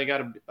 3-0. They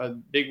got a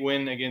big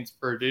win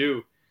against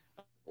Purdue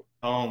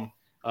home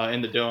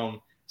in the Dome.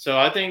 So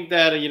I think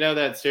that,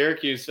 that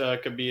Syracuse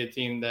could be a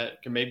team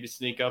that can maybe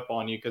sneak up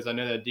on you, because I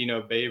know that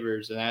Dino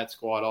Babers and that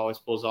squad always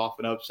pulls off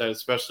an upset,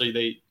 especially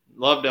they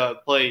love to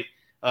play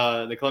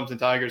the Clemson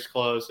Tigers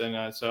close.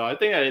 And so I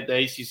think that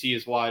the ACC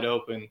is wide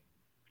open.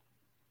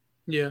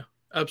 Yeah,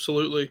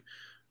 absolutely.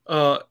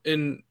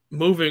 And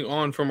moving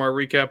on from our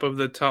recap of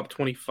the top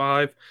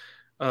 25,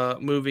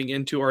 moving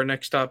into our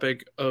next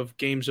topic of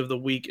games of the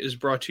week is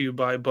brought to you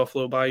by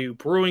Buffalo Bayou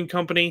Brewing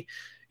Company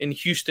in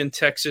Houston,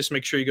 Texas.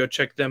 Make sure you go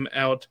check them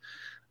out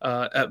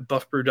at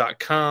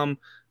buffbrew.com.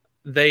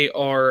 They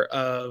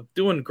are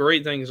doing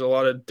great things, a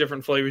lot of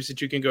different flavors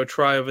that you can go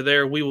try over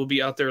there. We will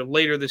be out there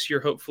later this year,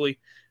 hopefully,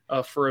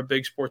 for a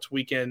big sports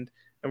weekend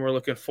and we're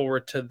looking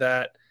forward to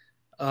that.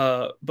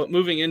 But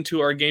moving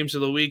into our games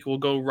of the week, we'll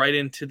go right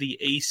into the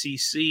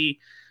ACC.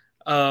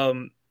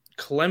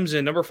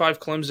 Clemson, number 5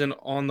 Clemson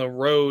on the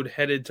road,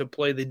 headed to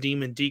play the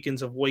Demon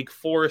Deacons of Wake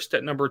Forest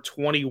at number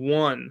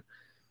 21.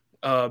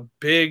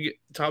 Big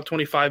top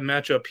 25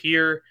 matchup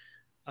here.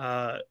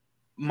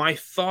 My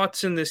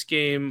thoughts in this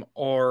game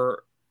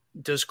are,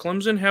 does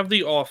Clemson have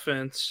the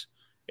offense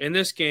in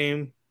this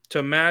game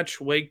to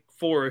match Wake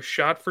Forest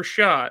shot for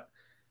shot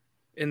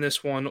in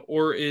this one,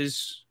 or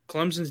is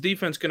Clemson's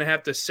defense going to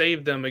have to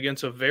save them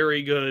against a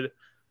very good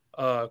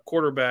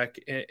quarterback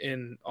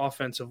in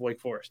offense of Wake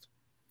Forest?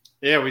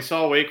 Yeah, we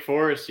saw Wake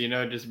Forest,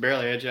 just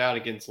barely edge out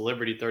against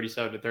Liberty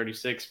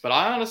 37-36. But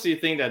I honestly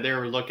think that they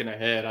were looking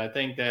ahead. I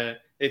think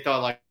that they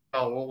thought,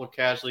 we'll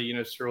casually,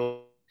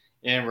 stroll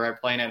in. We're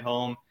playing at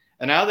home.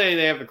 And now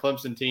they have a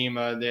Clemson team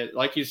that,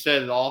 like you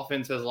said, the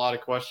offense has a lot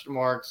of question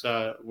marks.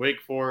 Wake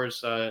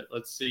Forest,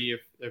 let's see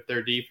if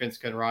their defense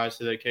can rise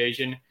to the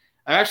occasion.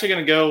 I'm actually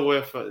going to go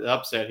with the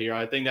upset here.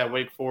 I think that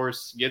Wake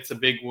Forest gets a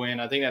big win.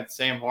 I think that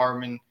Sam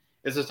Hartman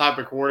is the type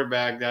of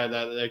quarterback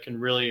that can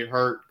really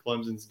hurt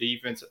Clemson's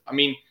defense. I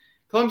mean,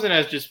 Clemson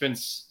has just been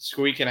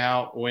squeaking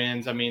out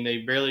wins. I mean, they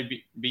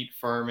barely beat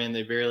Furman.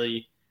 They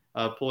barely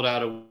pulled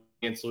out a win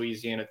against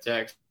Louisiana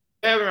Tech.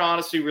 They haven't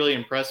honestly really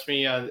impressed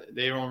me.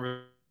 They don't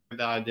really have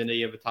the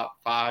identity of a top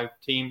 5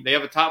 team. They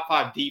have a top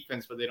 5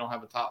 defense, but they don't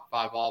have a top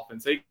 5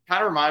 offense. They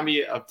kind of remind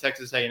me of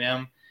Texas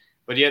A&M,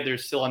 but yet they're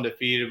still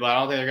undefeated. But I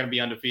don't think they're going to be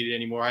undefeated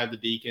anymore. I have the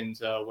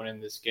Deacons winning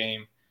this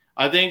game.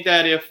 I think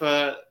that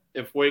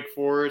if Wake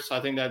Forest,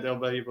 I think that they'll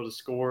be able to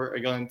score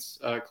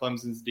against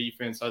Clemson's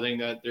defense. I think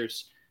that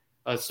there's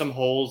some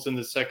holes in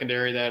the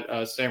secondary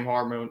that Sam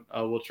Hartman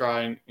will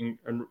try and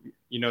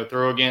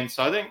throw against.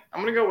 So I think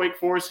I'm going to go Wake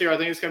Forest here. I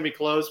think it's going to be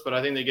close, but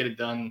I think they get it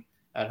done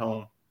at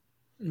home.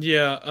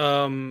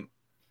 Yeah,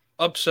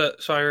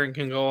 upset siren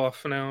can go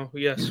off now.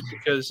 Yes,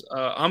 because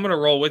I'm going to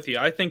roll with you.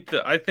 I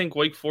think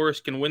Wake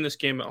Forest can win this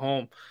game at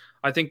home.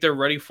 I think they're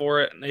ready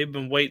for it, and they've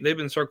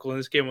been circling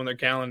this game on their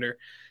calendar.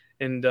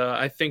 And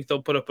I think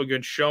they'll put up a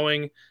good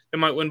showing. They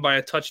might win by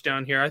a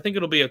touchdown here. I think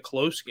it'll be a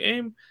close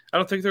game. I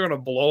don't think they're going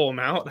to blow them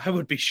out. I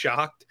would be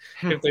shocked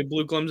if they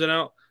blew Clemson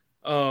out.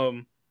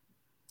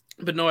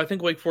 But no, I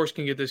think Wake Forest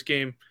can get this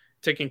game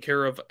taken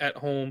care of at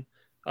home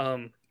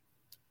and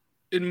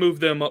move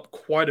them up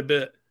quite a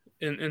bit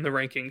in the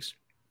rankings.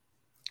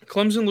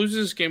 Clemson loses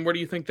this game. Where do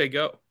you think they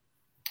go?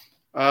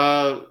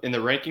 In the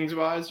rankings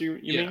wise, you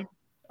mean?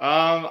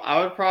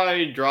 I would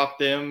probably drop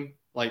them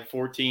like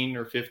 14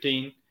 or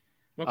 15.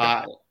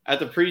 Okay. At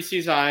the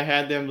preseason, I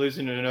had them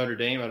losing to Notre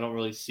Dame. I don't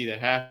really see that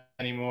happen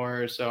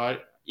anymore. So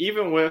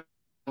even with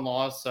a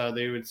loss,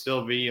 they would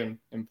still be in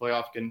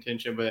playoff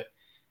contention, but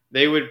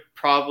they would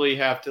probably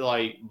have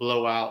to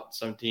blow out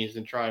some teams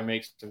and try and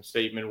make some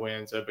statement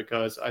wins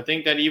because I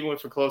think that even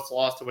with a close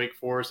loss to Wake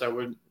Forest, that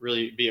wouldn't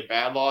really be a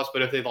bad loss.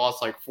 But if they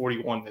lost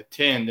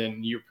 41-10,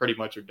 then you pretty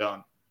much are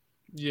done.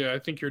 Yeah, I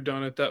think you're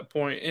done at that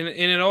point. And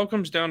it all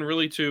comes down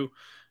really to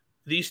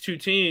these two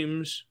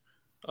teams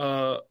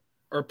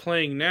are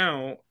playing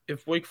now.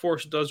 If Wake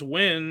Forest does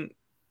win,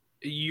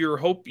 you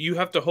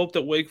have to hope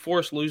that Wake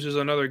Forest loses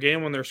another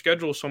game on their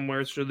schedule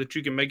somewhere so that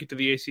you can make it to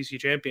the ACC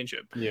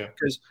championship. Yeah,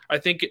 because I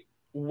think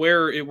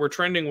we're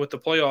trending with the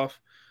playoff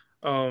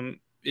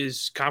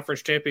is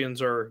conference champions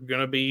are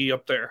going to be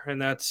up there,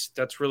 and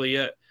that's really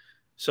it.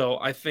 So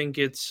I think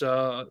it's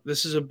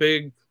this is a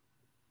big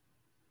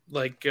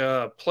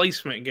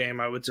placement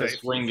game, I would say,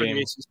 for the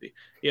ACC.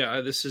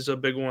 Yeah, this is a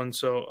big one.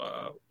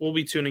 So we'll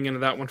be tuning into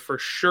that one for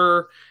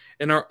sure.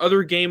 And our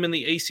other game in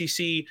the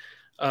ACC,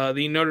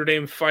 the Notre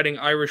Dame Fighting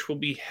Irish will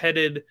be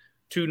headed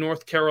to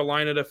North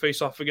Carolina to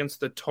face off against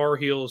the Tar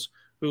Heels,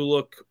 who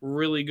look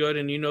really good.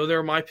 And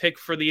they're my pick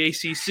for the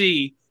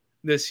ACC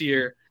this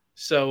year.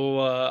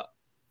 So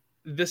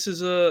this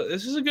is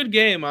a good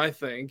game, I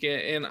think.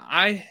 And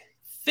I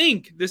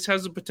think this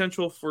has the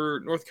potential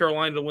for North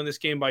Carolina to win this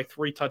game by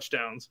 3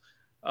 touchdowns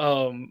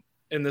in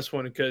this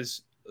one,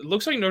 because it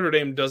looks like Notre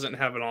Dame doesn't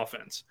have an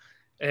offense.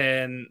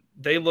 And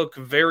they look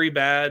very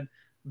bad.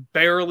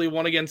 Barely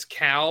won against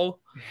Cal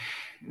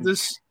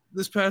this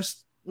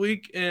past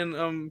week, and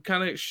I'm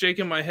kind of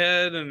shaking my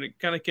head and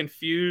kind of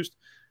confused.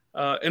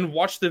 And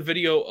watched the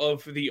video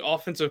of the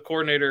offensive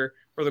coordinator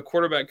or the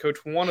quarterback coach,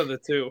 one of the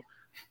two,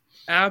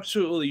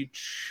 absolutely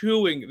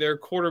chewing their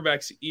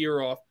quarterback's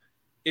ear off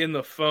in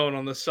the phone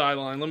on the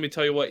sideline. Let me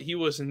tell you what, he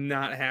was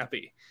not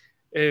happy.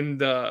 And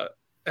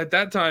at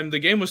that time, the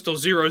game was still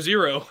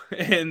 0-0,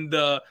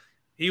 and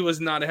he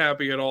was not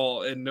happy at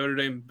all, and Notre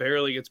Dame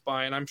barely gets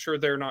by, and I'm sure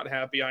they're not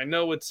happy. I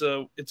know it's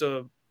a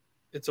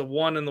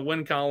 1 in the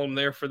win column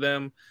there for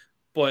them,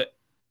 but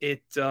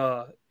it's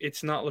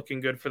not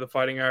looking good for the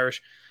Fighting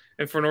Irish.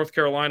 And for North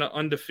Carolina,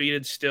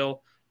 undefeated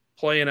still,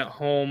 playing at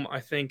home,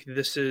 I think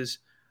this is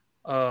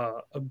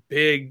a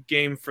big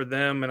game for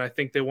them, and I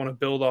think they want to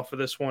build off of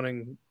this one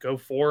and go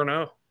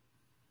 4-0.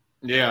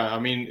 Yeah, I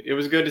mean, it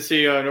was good to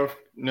see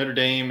Notre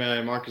Dame,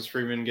 Marcus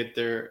Freeman get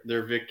their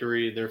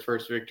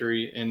first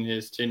victory in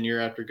his tenure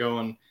after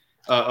going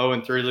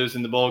 0-3,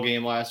 losing the bowl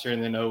game last year,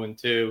 and then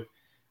 0-2.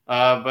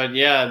 But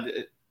yeah,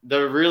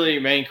 the really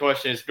main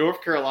question is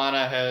North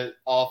Carolina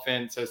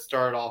offense has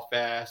started off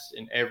fast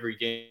in every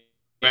game.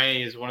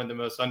 May is one of the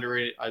most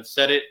underrated. I've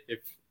said it. If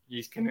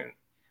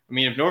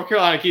North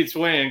Carolina keeps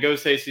winning and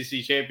goes to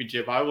ACC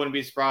championship, I wouldn't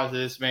be surprised if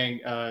this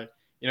man,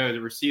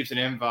 receives an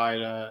invite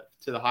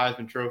to the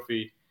Heisman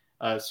Trophy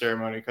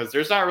ceremony, because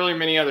there's not really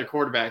many other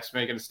quarterbacks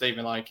making a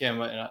statement like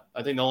him. And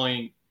I think the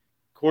only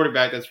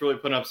quarterback that's really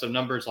putting up some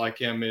numbers like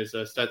him is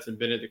Stetson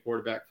Bennett, the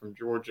quarterback from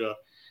Georgia.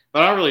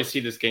 But I don't really see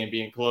this game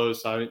being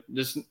close.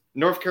 Just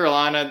North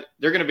Carolina,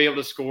 they're going to be able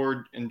to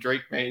score, and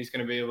Drake May is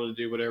going to be able to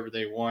do whatever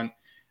they want.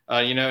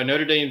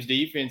 Notre Dame's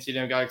defense,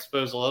 got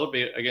exposed a little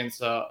bit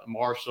against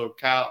Marshall.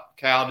 Cal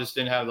just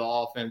didn't have the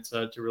offense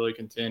to really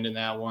contend in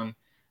that one.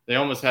 They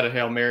almost had a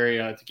Hail Mary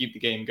to keep the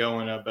game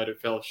going, but it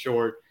fell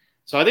short.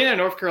 So I think that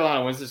North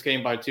Carolina wins this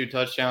game by 2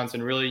 touchdowns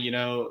and really,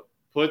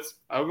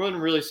 I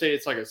wouldn't really say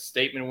it's like a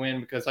statement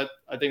win, because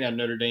I think that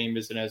Notre Dame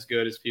isn't as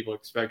good as people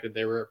expected.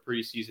 They were a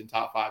preseason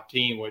top 5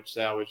 team, which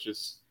that was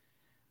just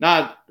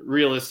not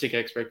realistic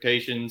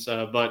expectations.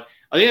 But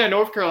I think that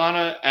North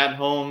Carolina at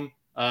home,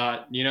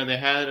 they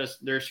had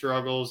their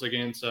struggles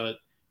against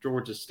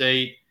Georgia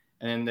State,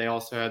 and they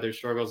also had their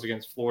struggles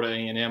against Florida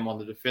A&M on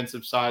the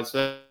defensive side.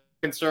 So I'm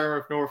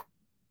concerned with North.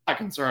 Not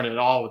concerned at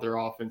all with their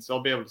offense.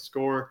 They'll be able to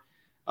score.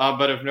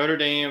 But if Notre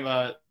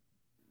Dame,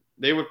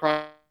 they would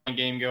probably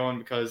game going,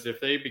 because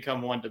if they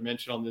become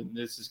one-dimensional, then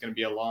this is going to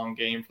be a long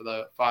game for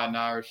the Fighting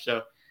Irish.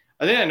 So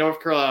I think that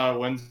North Carolina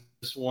wins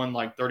this one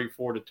like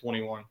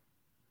 34-21.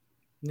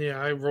 Yeah,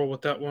 I roll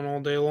with that one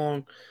all day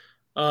long.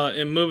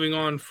 And moving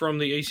on from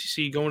the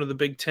ACC, going to the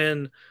Big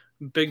Ten,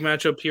 big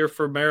matchup here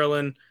for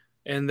Maryland,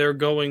 and they're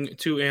going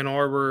to Ann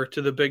Arbor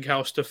to the Big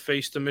House to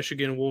face the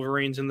Michigan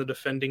Wolverines and the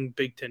defending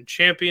Big Ten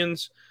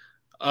champions.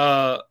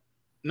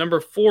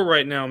 Number 4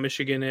 right now,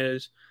 Michigan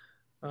is,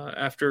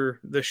 after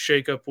the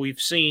shakeup we've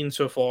seen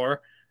so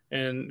far,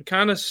 and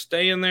kind of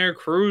staying there,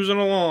 cruising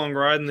along,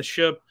 riding the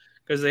ship,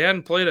 because they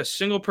hadn't played a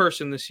single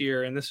person this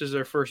year, and this is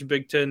their first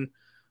Big Ten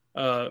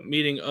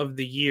meeting of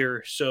the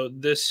year. So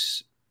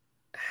this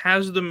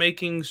has the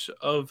makings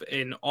of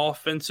an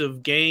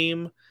offensive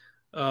game.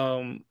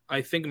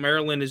 I think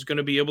Maryland is going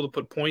to be able to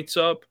put points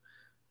up.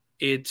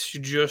 It's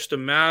just a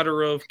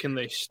matter of, can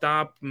they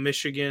stop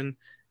Michigan?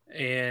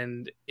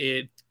 And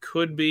it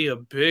could be a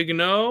big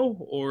no,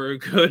 or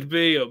it could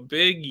be a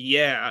big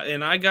yeah.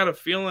 And I got a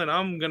feeling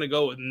I'm going to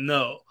go with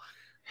no.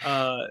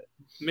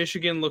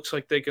 Michigan looks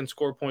like they can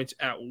score points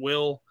at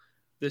will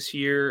this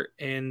year.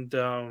 And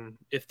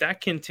if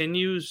that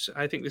continues,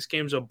 I think this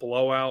game's a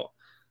blowout.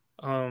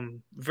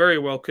 Very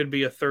well could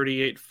be a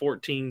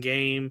 38-14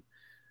 game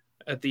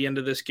at the end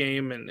of this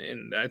game.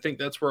 And I think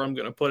that's where I'm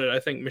going to put it. I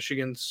think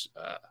Michigan's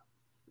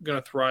going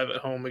to thrive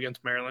at home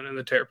against Maryland and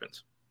the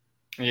Terrapins.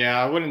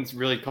 Yeah, I wouldn't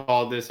really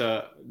call this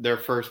their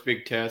first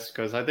big test,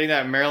 because I think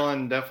that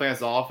Maryland definitely has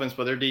the offense,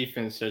 but their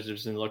defense has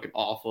just been looking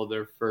awful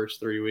their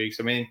first 3 weeks.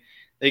 I mean,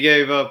 they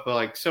gave up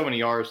like so many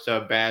yards to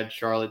a bad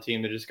Charlotte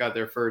team that just got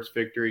their first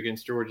victory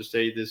against Georgia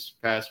State this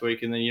past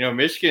week. And then,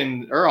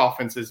 Michigan, their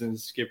offense isn't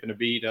skipping a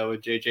beat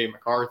with J.J.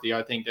 McCarthy.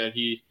 I think that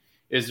he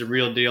is the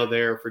real deal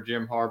there for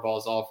Jim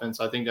Harbaugh's offense.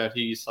 I think that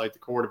he's like the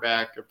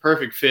quarterback, a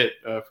perfect fit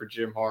for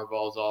Jim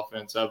Harbaugh's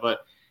offense.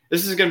 But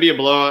this is going to be a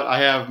blowout. I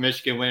have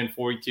Michigan winning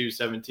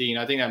 42-17.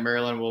 I think that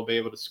Maryland will be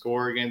able to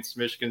score against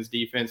Michigan's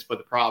defense, but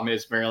the problem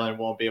is Maryland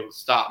won't be able to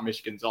stop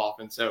Michigan's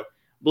offense. So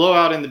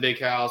blowout in the Big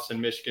House, and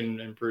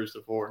Michigan improves to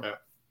 4-0.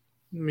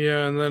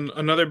 Yeah, and then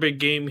another big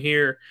game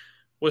here.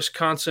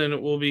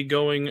 Wisconsin will be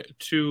going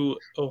to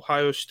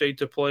Ohio State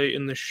to play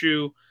in the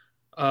shoe.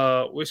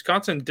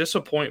 Wisconsin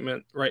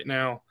disappointment right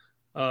now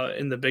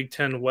in the Big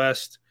Ten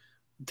West.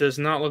 Does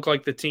not look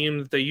like the team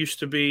that they used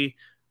to be.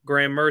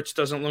 Graham Mertz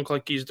doesn't look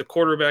like he's the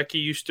quarterback he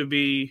used to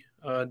be.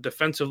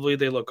 Defensively,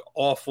 they look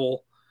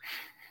awful.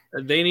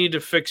 They need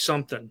to fix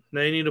something.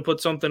 They need to put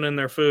something in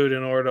their food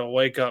in order to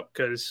wake up,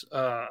 because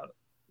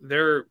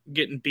they're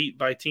getting beat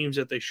by teams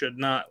that they should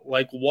not,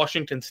 like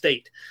Washington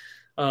State.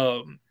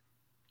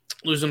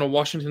 Losing to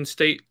Washington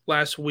State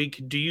last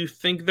week. Do you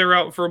think they're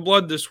out for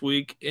blood this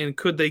week, and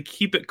could they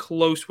keep it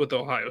close with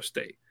Ohio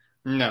State?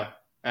 No.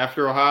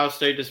 After Ohio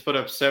State just put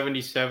up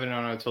 77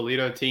 on a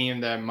Toledo team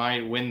that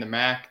might win the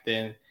MAC,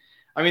 then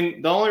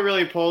the only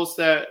really pulse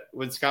that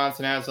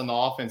Wisconsin has on the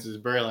offense is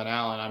Braylon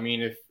Allen. I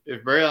mean,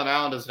 if Braylon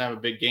Allen doesn't have a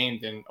big game,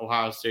 then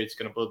Ohio State's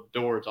going to blow the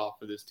doors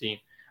off of this team.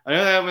 I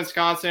know that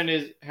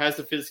Wisconsin has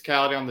the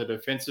physicality on the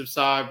defensive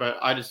side, but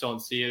I just don't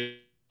see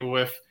it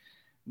with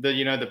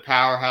the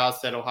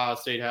powerhouse that Ohio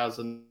State has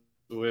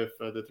with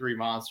the 3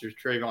 monsters,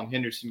 Trayvon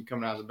Henderson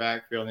coming out of the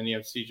backfield, and then you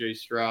have C.J.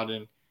 Stroud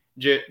and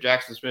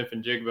Jackson Smith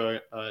and Jigba,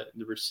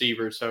 the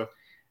receiver. So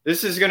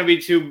this is going to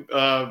be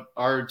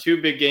our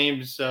 2 big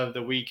games of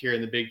the week here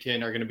in the Big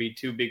Ten are going to be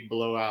 2 big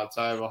blowouts.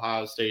 I have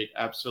Ohio State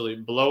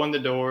absolutely blowing the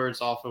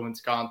doors off of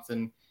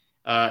Wisconsin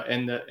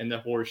in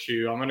the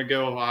horseshoe. I'm going to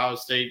go Ohio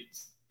State,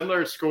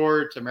 similar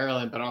score to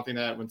Maryland, but I don't think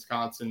that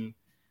Wisconsin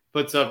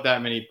puts up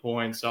that many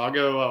points. So I'll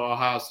go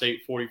Ohio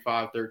State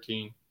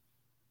 45-13.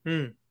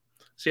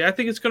 See, I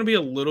think it's going to be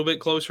a little bit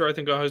closer. I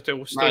think Ohio State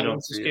will still win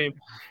this game.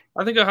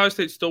 I think Ohio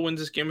State still wins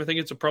this game. I think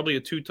it's probably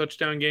a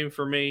 2-touchdown game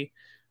for me.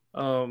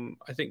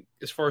 I think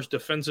as far as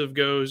defensive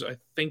goes, I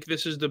think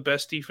this is the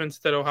best defense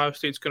that Ohio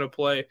State's going to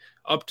play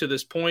up to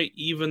this point,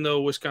 even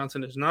though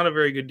Wisconsin is not a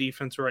very good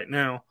defense right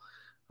now.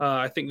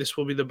 I think this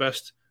will be the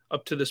best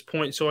up to this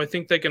point. So I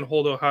think they can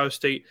hold Ohio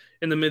State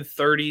in the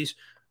mid-30s.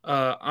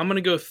 I'm going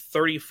to go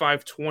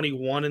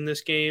 35-21 in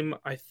this game.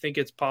 I think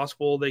it's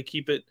possible they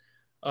keep it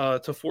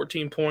to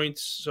 14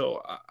 points.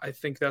 So I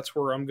think that's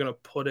where I'm going to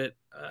put it.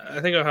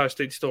 I think Ohio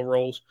State still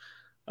rolls.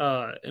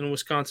 And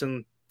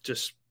Wisconsin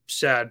just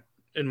sad,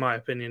 in my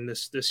opinion,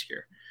 this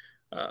year.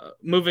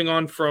 Moving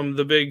on from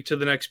the big to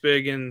the next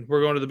big, and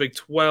we're going to the Big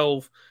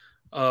 12.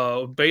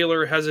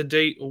 Baylor has a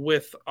date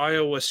with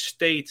Iowa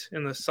State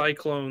in the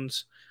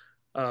Cyclones.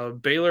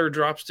 Baylor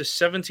drops to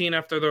 17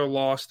 after their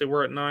loss. They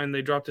were at 9.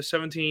 They dropped to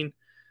 17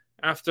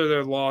 after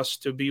their loss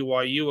to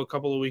BYU a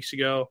couple of weeks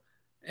ago.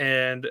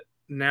 And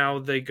now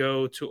they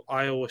go to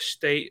Iowa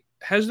State.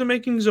 Has the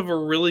makings of a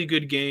really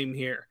good game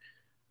here.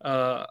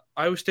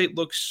 Iowa State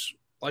looks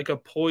like a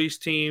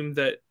poised team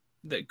that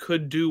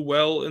could do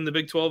well in the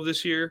Big 12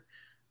 this year.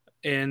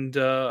 And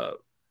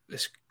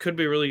this could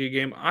be a really good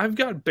game. I've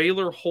got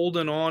Baylor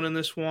holding on in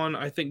this one.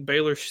 I think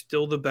Baylor's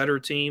still the better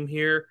team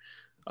here.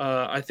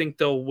 I think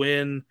they'll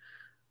win.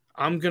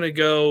 I'm going to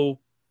go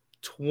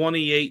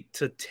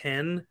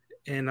 28-10,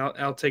 and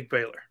I'll take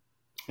Baylor.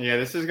 Yeah,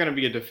 this is going to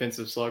be a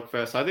defensive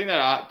slugfest. I think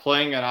that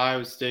playing at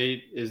Iowa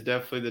State is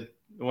definitely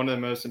one of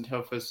the most and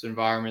toughest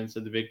environments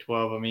of the Big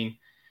 12. I mean,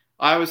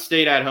 Iowa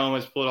State at home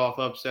has pulled off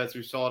upsets.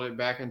 We saw it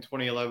back in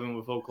 2011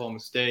 with Oklahoma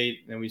State,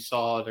 and we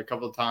saw it a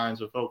couple of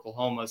times with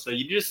Oklahoma. So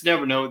you just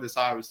never know with this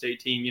Iowa State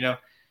team.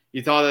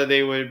 You thought that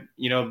they would,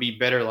 be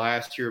better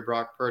last year,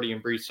 Brock Purdy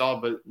and Breece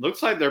Hall, but it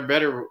looks like they're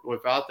better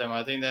without them.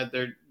 I think that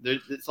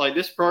it's like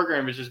this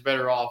program is just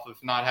better off of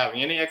not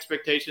having any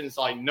expectations,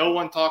 like no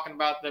one talking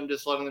about them,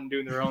 just letting them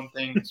do their own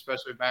thing,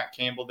 especially with Matt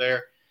Campbell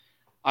there.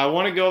 I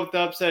want to go with the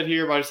upset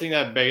here, but I just think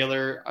that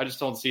Baylor, I just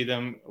don't see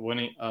them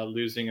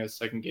losing a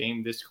second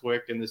game this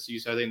quick in the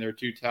season. I think they're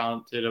too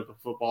talented of a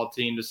football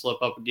team to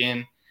slip up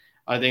again.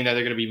 I think that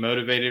they're going to be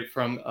motivated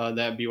from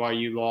that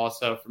BYU loss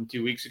from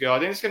 2 weeks ago. I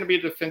think it's going to be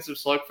a defensive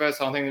slugfest.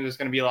 I don't think there's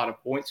going to be a lot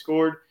of points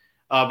scored,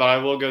 but I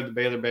will go with the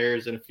Baylor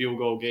Bears in a field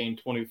goal game,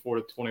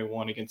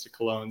 24-21 against the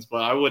Colognes.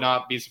 But I would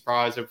not be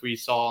surprised if we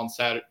saw on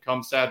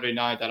Saturday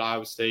night that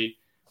Iowa State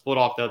pulled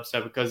off the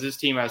upset, because this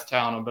team has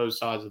talent on both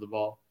sides of the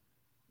ball.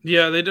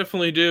 Yeah, they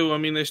definitely do. I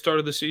mean, they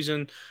started the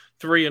season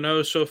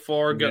 3-0 so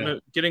far,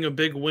 getting a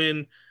big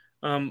win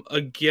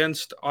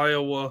against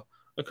Iowa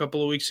a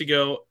couple of weeks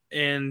ago,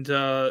 and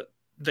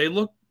they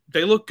look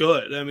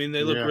good. I mean,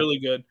 they look really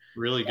good.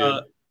 Really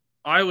good.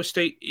 Iowa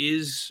State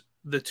is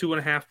the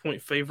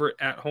 2.5-point favorite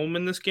at home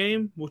in this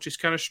game, which is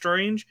kind of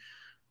strange.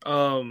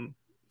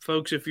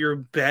 Folks, if you're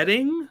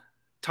betting,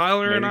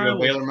 Tyler and I will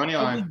Baylor money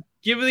line.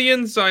 Give the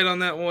insight on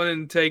that one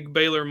and take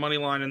Baylor money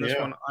line in this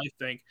one, I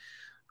think.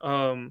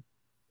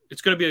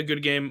 It's going to be a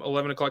good game,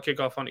 11 o'clock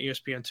kickoff on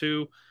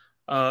ESPN2.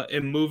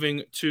 And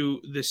moving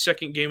to the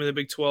second game of the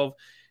Big 12,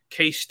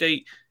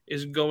 K-State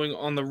is going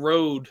on the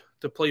road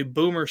to play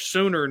Boomer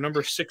Sooner,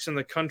 number 6 in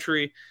the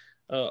country.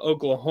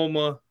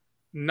 Oklahoma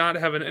not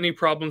having any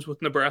problems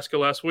with Nebraska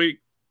last week,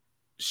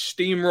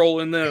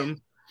 steamrolling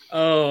them.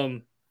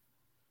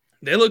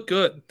 They look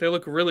good. They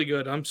look really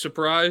good. I'm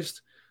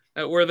surprised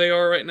at where they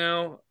are right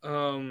now.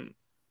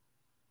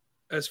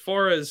 As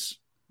far as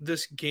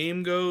this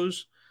game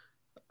goes,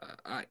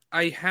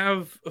 I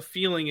have a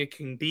feeling it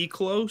can be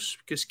close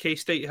because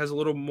K-State has a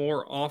little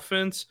more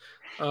offense.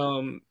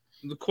 The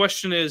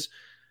question is,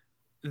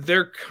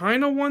 they're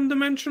kind of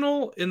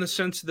one-dimensional in the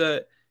sense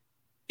that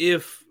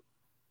if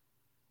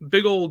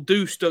big old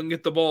Deuce doesn't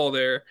get the ball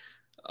there,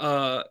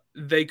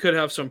 they could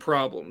have some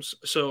problems.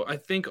 So I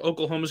think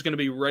Oklahoma's going to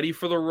be ready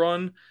for the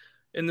run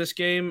in this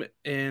game,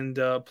 and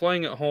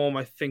playing at home,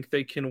 I think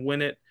they can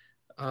win it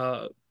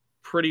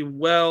pretty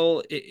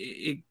well.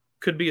 It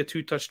could be a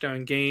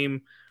 2-touchdown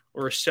game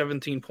or a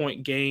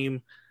 17-point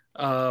game.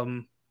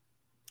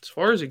 As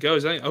far as it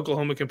goes, I think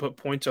Oklahoma can put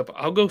points up.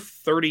 I'll go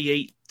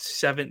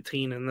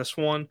 38-17 in this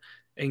one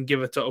and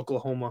give it to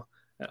Oklahoma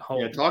at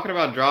home. Yeah, talking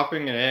about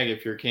dropping an egg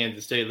if you're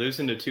Kansas State,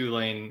 losing to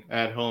Tulane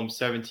at home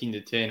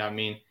 17-10. I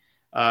mean,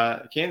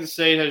 Kansas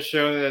State has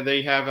shown that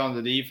they have on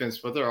the defense,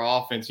 but their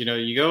offense,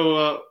 you go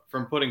up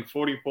from putting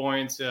 40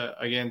 points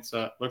against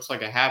looks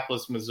like a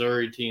hapless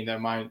Missouri team that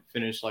might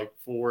finish like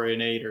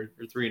 4-8 or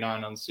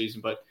 3-9 on the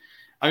season. But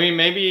I mean,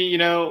 maybe,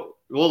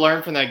 we'll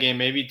learn from that game.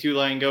 Maybe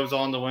Tulane goes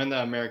on to win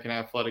the American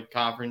Athletic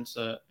Conference,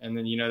 and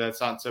then,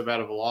 that's not so bad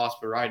of a loss.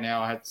 But right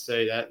now, I have to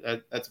say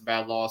that's a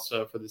bad loss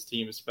for this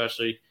team,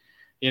 especially.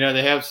 They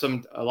have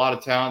a lot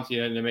of talent,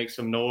 to make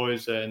some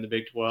noise in the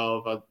Big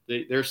 12.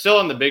 They're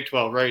still in the Big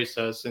 12 race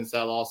since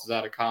that loss is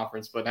out of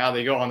conference. But now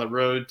they go on the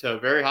road to a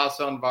very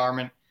hostile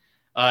environment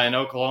in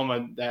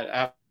Oklahoma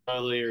that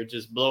absolutely are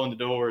just blowing the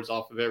doors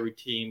off of every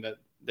team that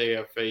they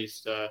have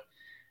faced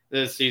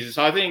this season.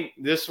 So I think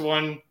this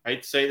one,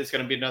 I'd say it's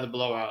going to be another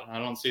blowout. I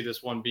don't see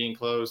this one being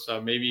close.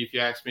 Maybe if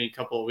you asked me a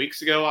couple of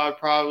weeks ago, I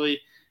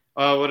probably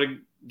would have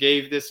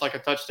gave this like a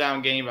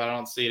touchdown game, but I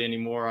don't see it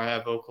anymore. I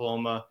have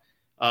Oklahoma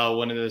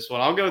winning this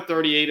one. I'll go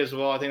 38 as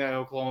well. I think that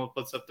Oklahoma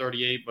puts up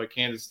 38, but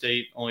Kansas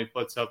State only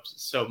puts up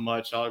so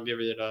much. I'll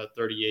give it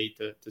 38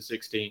 to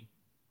 16.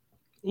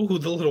 Ooh,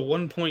 the little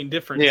 1 point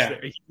difference there.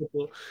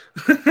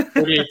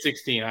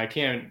 38-16. I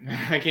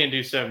can't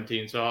do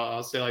 17, so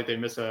I'll say like they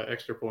miss an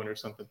extra point or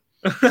something.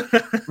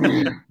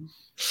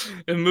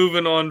 And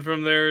moving on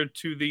from there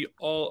to the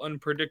all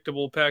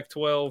unpredictable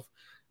Pac-12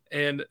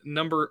 and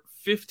number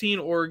 15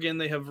 Oregon.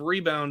 They have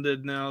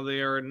rebounded now.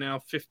 They are now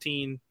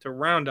 15 to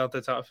round out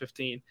the top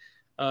 15.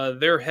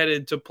 They're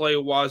headed to play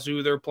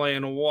Wazoo. They're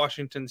playing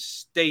Washington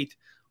State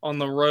on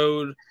the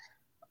road.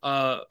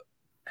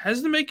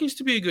 Has the makings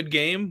to be a good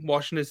game.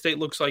 Washington State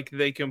looks like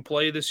they can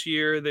play this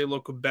year. They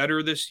look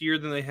better this year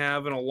than they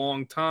have in a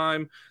long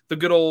time. The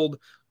good old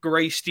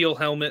gray steel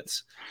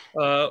helmets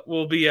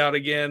will be out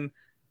again.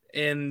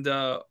 And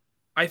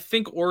I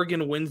think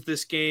Oregon wins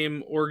this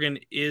game. Oregon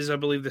is, I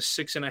believe, the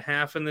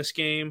 6.5 in this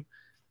game.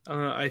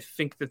 I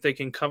think that they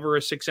can cover a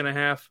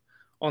 6.5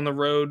 on the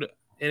road.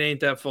 It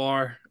ain't that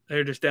far.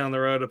 They're just down the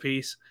road a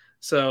piece.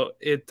 So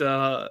it's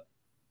going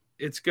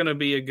to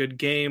be a good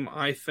game,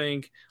 I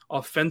think.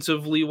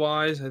 Offensively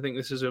wise, I think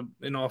this is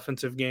an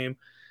offensive game.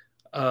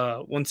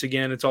 Once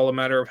again, it's all a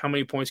matter of how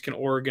many points can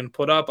Oregon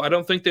put up. I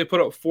don't think they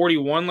put up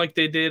 41 like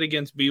they did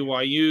against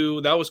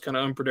BYU. That was kind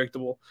of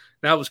unpredictable.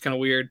 That was kind of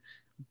weird.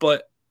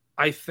 But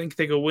I think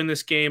they could win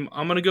this game.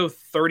 I'm going to go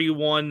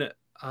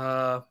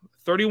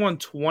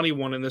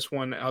 31-21 in this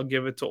one. I'll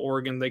give it to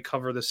Oregon. They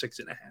cover the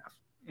 6.5.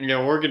 Yeah,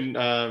 Oregon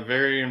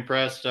very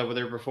impressed with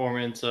their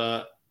performance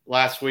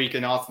last week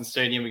in Austin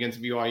Stadium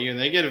against BYU, and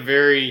they get a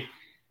very,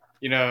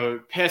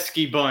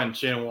 pesky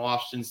bunch in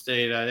Washington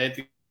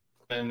State.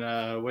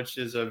 Which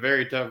is a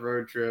very tough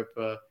road trip.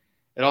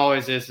 It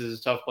always is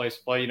a tough place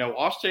to play.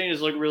 Washington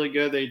has looked really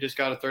good. They just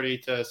got a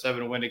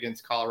 38-7 win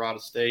against Colorado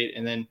State,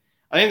 and then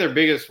I think their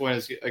biggest win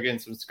is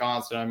against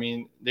Wisconsin. I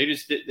mean, they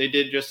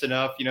did just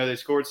enough. They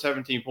scored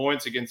 17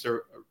 points against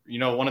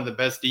one of the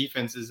best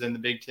defenses in the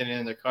Big Ten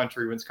in the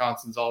country.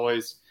 Wisconsin's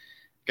always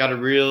got a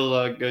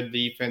real good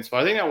defense. But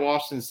I think that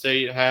Washington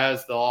State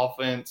has the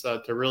offense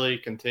to really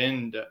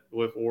contend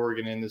with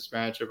Oregon in this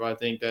matchup. I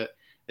think that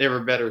they have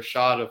a better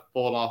shot of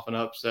pulling off an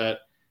upset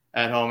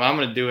at home. I'm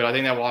going to do it. I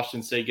think that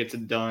Washington State gets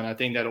it done. I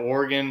think that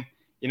Oregon,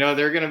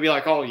 they're going to be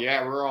like, oh,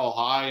 yeah, we're all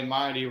high and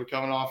mighty. We're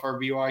coming off our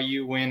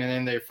BYU win, and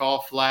then they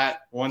fall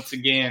flat once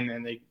again,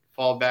 and they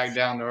fall back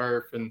down to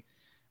earth. And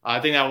I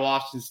think that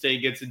Washington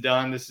State gets it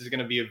done. This is going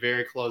to be a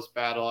very close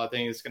battle. I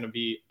think it's going to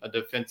be a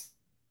defense.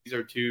 These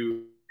are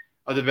two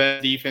of the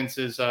best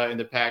defenses in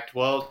the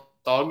Pac-12. So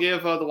I'll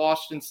give the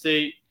Washington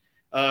State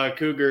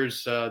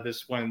Cougars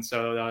this win.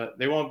 So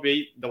they won't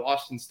beat the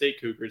Washington State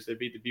Cougars. They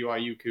beat the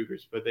BYU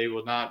Cougars, but they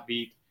will not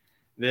beat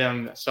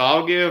them. So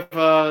I'll give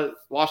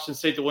Washington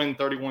State to win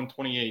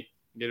 31-28,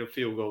 get a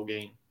field goal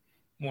game.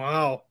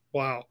 Wow.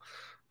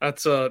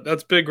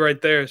 That's big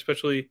right there,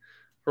 especially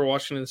for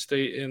Washington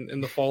State in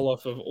the fall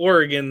off of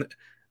Oregon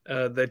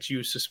that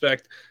you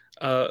suspect.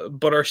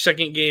 But our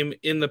second game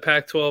in the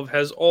Pac-12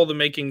 has all the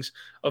makings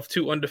of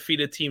two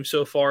undefeated teams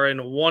so far and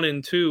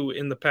 1-2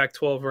 in the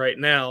Pac-12 right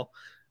now.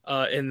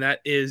 And that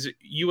is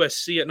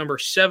USC at number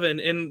 7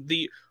 and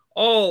the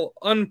all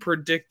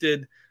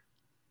unpredicted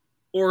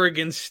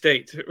Oregon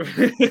State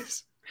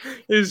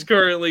is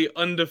currently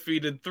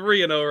undefeated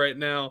 3-0 right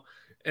now.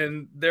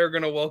 And they're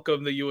going to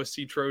welcome the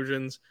USC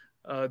Trojans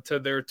to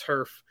their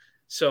turf.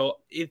 So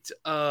it's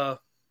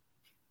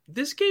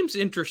this game's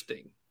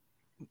interesting.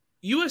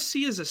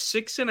 USC is a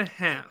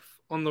 6.5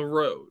 on the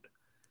road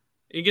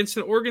against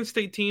an Oregon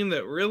State team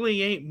that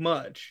really ain't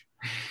much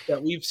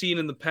that we've seen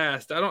in the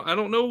past. I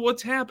don't know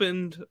what's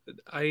happened.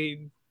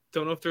 I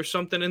don't know if there's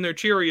something in their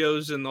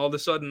Cheerios and all of a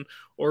sudden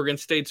Oregon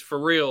State's for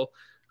real.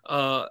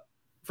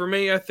 For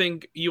me, I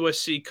think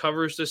USC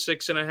covers the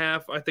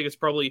 6.5. I think it's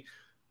probably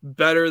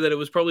better that it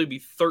was probably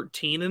be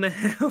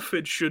 13.5.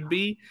 It should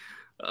be.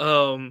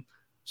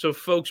 So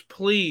folks,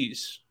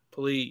 please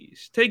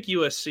take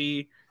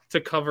USC to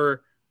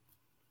cover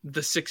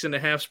the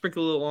 6.5,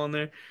 sprinkle a little on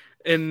there.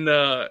 And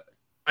I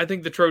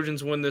think the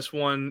Trojans win this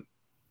one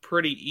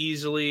pretty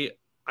easily.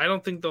 I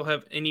don't think they'll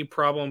have any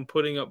problem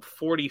putting up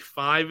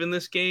 45 in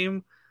this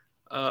game.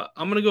 I'm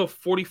going to go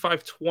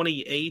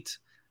 45-28.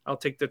 I'll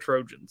take the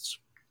Trojans.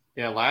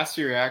 Yeah, last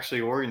year,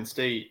 actually, Oregon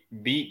State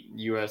beat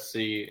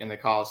USC in the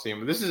Coliseum.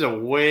 But this is a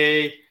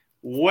way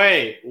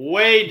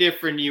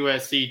different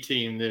USC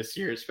team this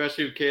year,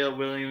 especially with Caleb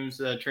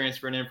Williams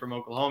transferring in from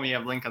Oklahoma. You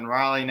have Lincoln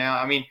Riley now.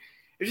 I mean,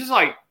 it's just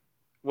like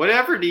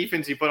whatever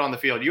defense you put on the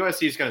field,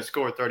 USC is going to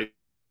score 30. It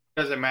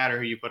doesn't matter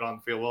who you put on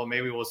the field. Well,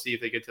 maybe we'll see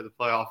if they get to the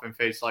playoff and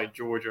face like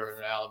Georgia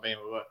or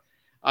Alabama. But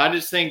I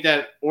just think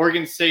that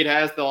Oregon State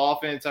has the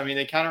offense. I mean,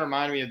 they kind of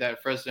remind me of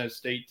that Fresno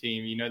State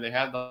team. They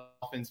have the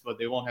offense, but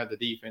they won't have the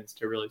defense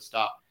to really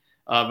stop.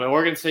 But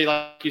Oregon State,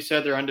 like you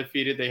said, they're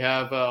undefeated. They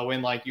have a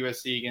win like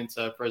USC against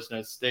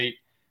Fresno State.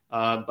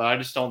 But I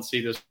just don't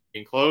see this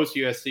being close.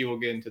 USC will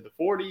get into the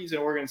 40s, and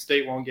Oregon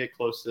State won't get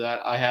close to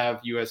that. I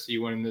have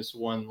USC winning this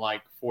one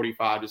like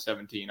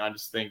 45-17. I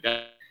just think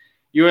that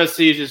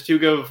USC is just too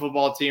good of a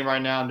football team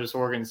right now, and just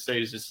Oregon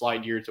State is just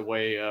slight years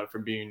away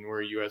from being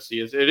where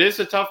USC is. It is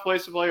a tough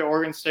place to play.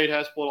 Oregon State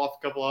has pulled off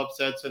a couple of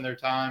upsets in their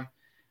time,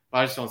 but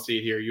I just don't see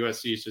it here.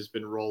 USC's just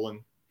been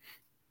rolling.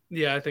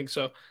 Yeah, I think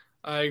so.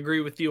 I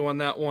agree with you on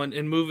that one.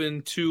 And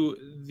moving to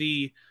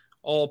the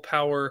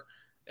all-power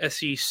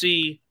SEC,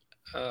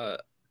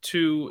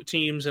 two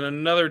teams and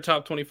another two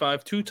top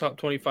 25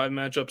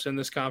 matchups in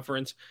this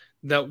conference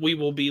that we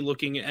will be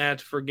looking at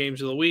for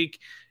games of the week.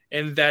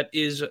 And that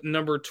is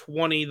number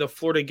 20. The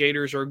Florida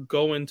Gators are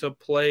going to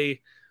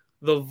play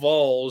the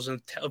Vols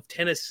of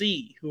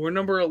Tennessee, who are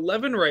number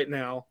 11 right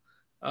now.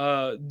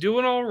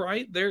 Doing all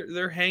right.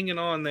 They're hanging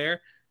on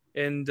there.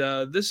 And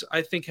this,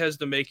 I think, has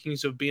the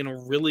makings of being a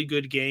really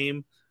good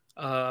game.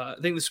 I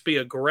think this will be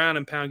a ground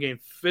and pound game,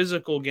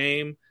 physical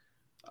game.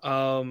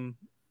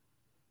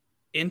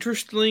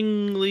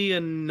 Interestingly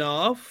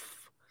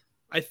enough,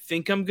 I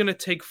think I'm going to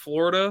take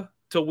Florida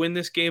to win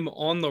this game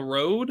on the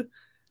road.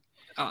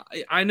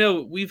 I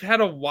know we've had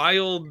a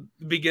wild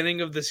beginning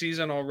of the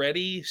season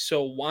already,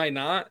 so why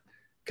not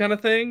kind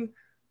of thing.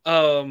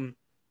 I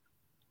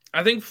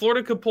think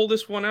Florida could pull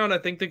this one out. I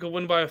think they could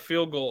win by a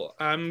field goal.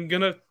 I'm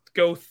going to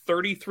go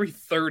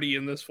 33-30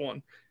 in this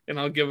one, and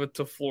I'll give it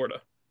to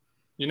Florida.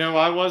 You know,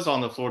 I was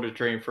on the Florida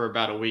train for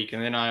about a week,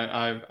 and then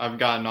I've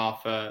gotten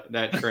off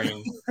that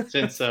train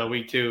since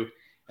week 2,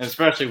 and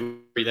especially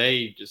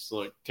they just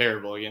look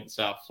terrible against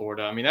South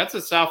Florida. I mean, that's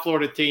a South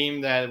Florida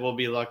team that will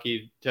be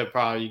lucky to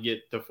probably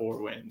get to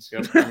 4 wins.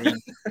 So, I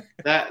mean,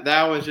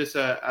 that was just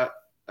a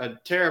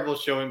terrible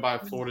showing by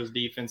Florida's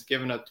defense,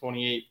 giving up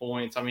 28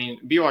 points. I mean,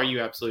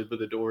 BYU absolutely blew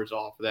the doors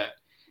off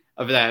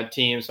of that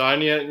team. So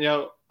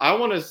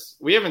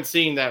we haven't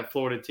seen that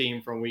Florida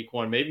team from week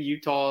 1. Maybe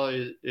Utah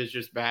is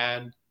just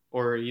bad,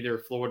 or either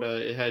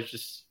Florida has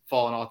just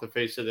fallen off the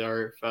face of the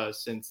earth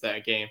since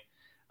that game.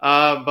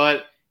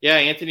 But yeah,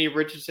 Anthony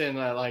Richardson,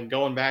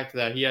 going back to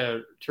that, he had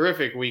a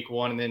terrific week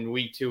 1, and then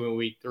week 2 and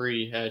week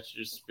 3 has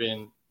just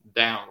been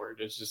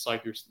downward. It's just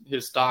like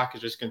his stock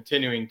is just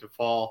continuing to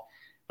fall.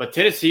 But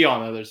Tennessee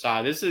on the other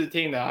side, this is a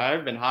team that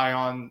I've been high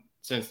on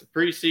since the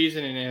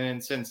preseason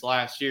and since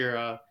last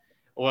year.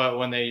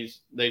 When they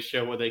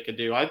show what they could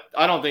do. I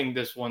don't think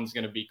this one's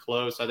going to be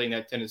close. I think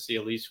that Tennessee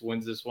at least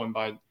wins this one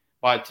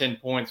by 10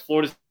 points.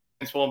 Florida's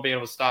defense won't be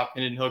able to stop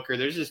Hendon Hooker.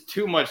 There's just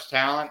too much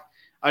talent.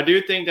 I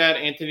do think that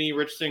Anthony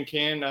Richardson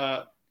can,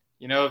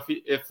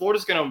 if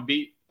Florida's going to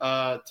beat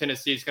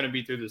Tennessee, it's going to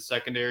be through the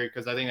secondary,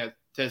 because I think that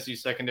Tennessee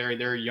secondary,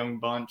 they're a young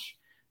bunch.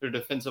 Their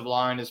defensive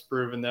line has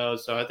proven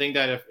those. So I think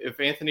that if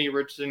Anthony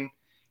Richardson,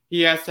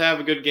 he has to have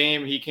a good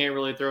game. He can't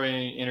really throw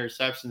any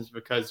interceptions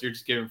because you're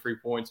just giving 3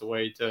 points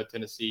away to a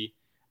Tennessee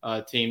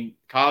team.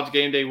 College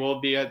Game Day will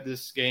be at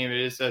this game.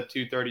 It is a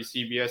 2:30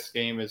 CBS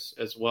game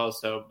as well,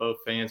 so both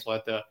fans will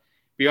have to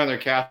be on their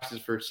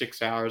couches for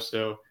 6 hours.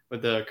 So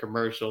with the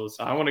commercials,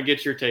 I want to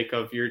get your take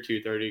of your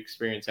 2:30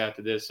 experience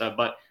after this.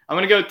 But I'm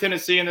going to go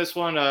Tennessee in this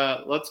one.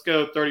 Let's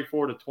go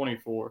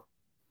 34-24.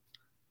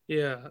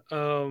 Yeah.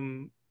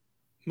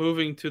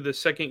 Moving to the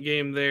second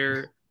game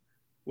there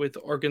with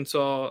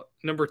Arkansas,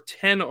 number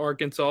 10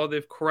 Arkansas.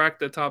 They've cracked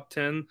the top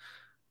 10.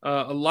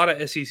 A lot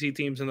of SEC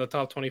teams in the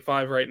top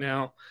 25 right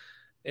now.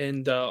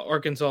 And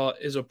Arkansas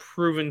is a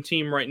proven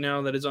team right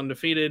now that is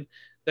undefeated.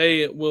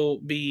 They will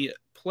be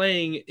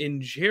playing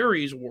in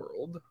Jerry's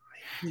World.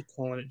 I hate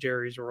calling it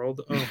Jerry's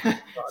World. Oh,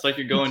 it's like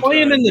you're going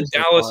playing in the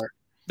Dallas. Park.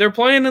 They're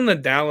playing in the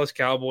Dallas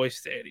Cowboys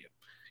Stadium.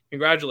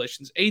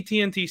 Congratulations.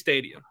 AT&T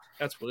Stadium.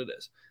 That's what it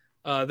is.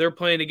 They're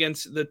playing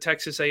against the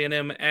Texas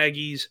A&M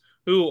Aggies,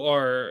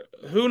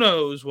 who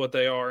knows what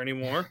they are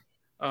anymore.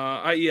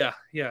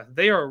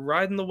 They are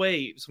riding the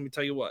waves. Let me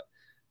tell you what.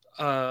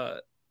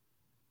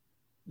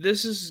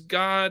 This has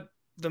got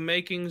the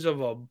makings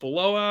of a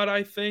blowout,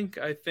 I think.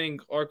 I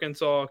think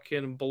Arkansas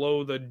can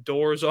blow the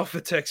doors off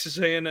of Texas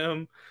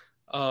A&M.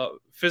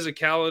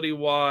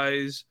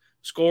 Physicality-wise,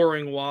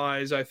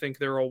 scoring-wise, I think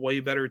they're a way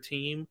better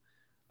team.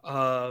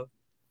 I'll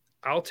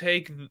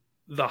take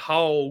the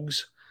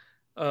Hogs.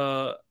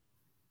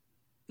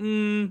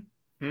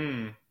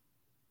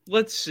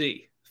 Let's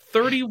see.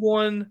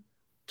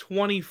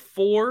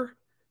 31-24.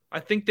 I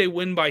think they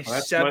win by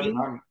 7.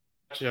 Much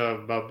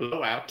of a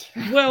blowout.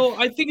 Well,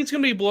 I think it's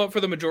going to be a blowout for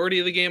the majority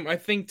of the game. I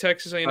think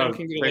Texas A&M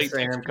can get Texas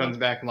A&M comes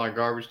back in like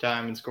garbage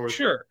time and scores.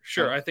 Sure.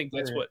 I think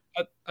that's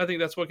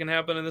what can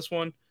happen in this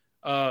one.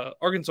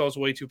 Arkansas is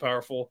way too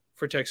powerful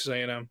for Texas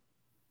A&M.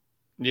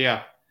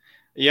 Yeah.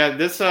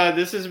 This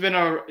has been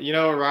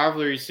a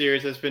rivalry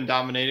series that's been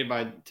dominated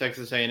by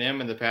Texas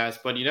A&M in the past.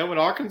 But when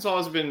Arkansas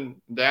has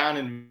been down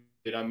and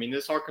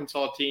this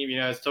Arkansas team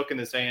has taken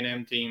this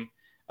A&M team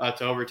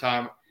to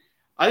overtime.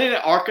 I think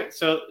that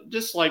Arkansas,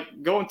 just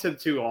like going to the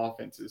two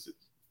offenses,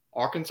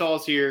 Arkansas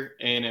is here,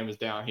 A&M is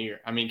down here.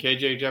 I mean,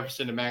 KJ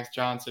Jefferson and Max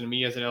Johnson,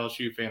 me as an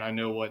LSU fan, I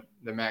know what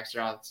the Max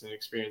Johnson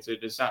experience is.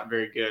 It's not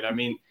very good. I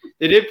mean,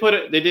 they did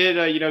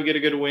get a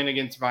good win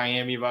against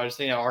Miami, but I just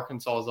think that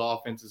Arkansas's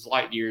offense is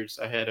light years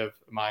ahead of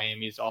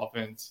Miami's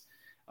offense.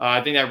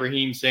 I think that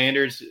Raheem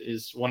Sanders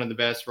is one of the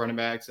best running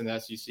backs in the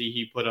SEC.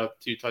 He put up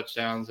 2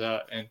 touchdowns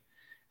and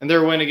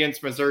their win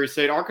against Missouri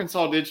State.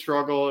 Arkansas did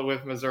struggle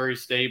with Missouri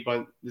State,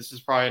 but this is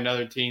probably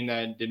another team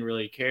that didn't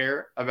really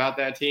care about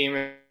that team.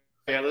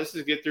 Yeah, let's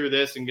just get through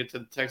this and get to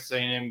the Texas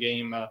A&M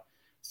game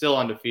still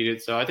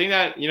undefeated. So I think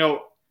that,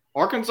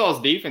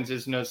 Arkansas's defense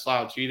is no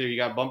slouch either. You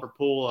got Bumper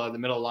Poole, the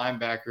middle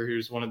linebacker,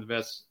 who's one of the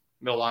best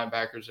middle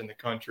linebackers in the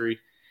country.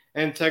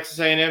 And Texas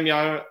A&M,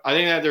 I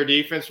think that their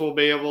defense will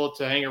be able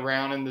to hang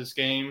around in this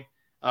game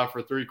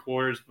for 3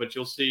 quarters, but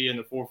you'll see in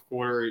the 4th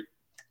quarter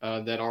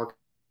that Arkansas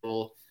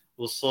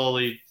will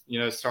slowly,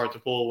 start to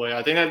pull away.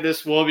 I think that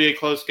this will be a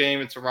close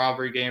game. It's a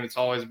rivalry game. It's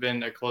always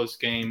been a close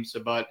game.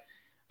 But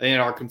I think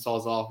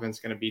Arkansas's offense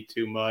is going to be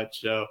too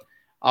much. So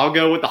I'll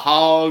go with the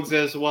Hogs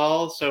as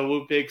well. So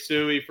Whoop Big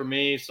Suey for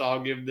me. So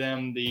I'll give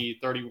them the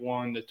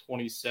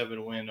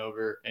 31-27 win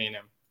over A&M.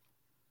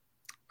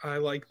 I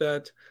like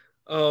that.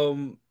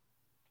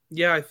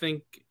 Yeah, I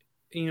think,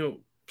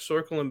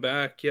 circling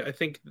back, I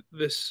think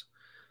this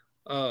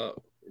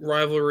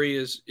rivalry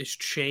is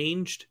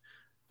changed.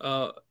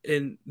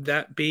 And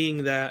that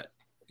being that,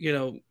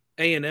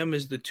 A&M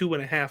is the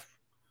 2.5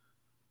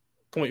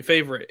 point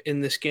favorite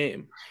in this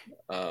game.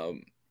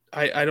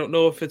 I don't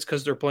know if it's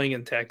because they're playing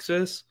in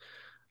Texas.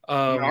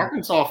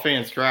 Arkansas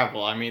fans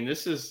travel. I mean,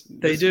 this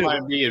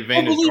might be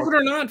advantage. Well, believe it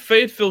or not,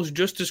 Fayetteville's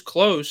just as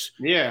close.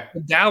 Yeah,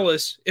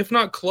 Dallas, if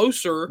not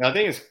closer. I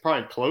think it's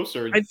probably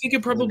closer. I think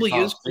it probably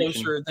is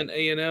closer than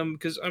A&M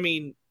because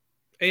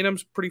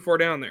A&M's pretty far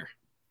down there.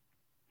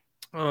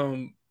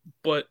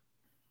 But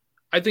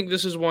I think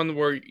this is one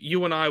where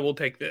you and I will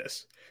take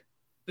this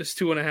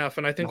 2.5,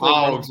 and I think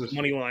we'll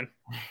money line.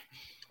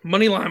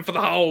 Money line for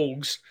the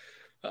Hogs.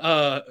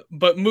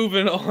 But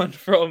moving on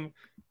from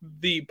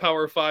the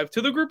Power 5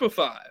 to the Group of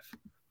 5.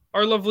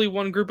 Our lovely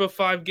one Group of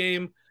 5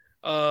 game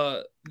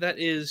that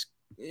is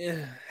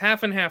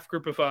half and half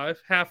Group of 5.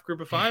 Half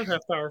Group of 5,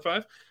 half Power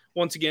 5.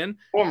 Once again.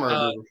 Former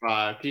Group of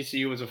 5.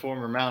 TCU was a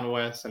former Mountain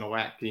West and a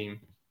WAC team.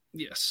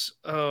 Yes.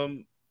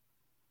 So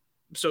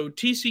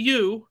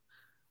TCU,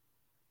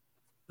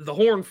 the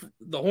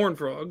Horned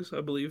Frogs,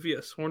 I believe.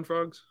 Yes, Horned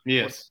Frogs.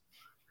 Yes.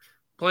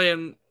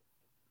 Playing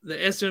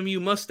the SMU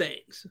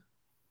Mustangs.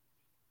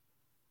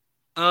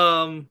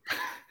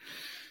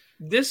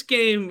 This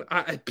game,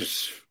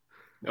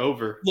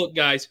 over. Look,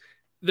 guys,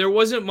 there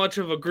wasn't much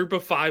of a Group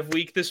of 5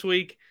 week this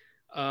week.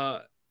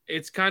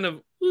 It's kind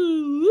of,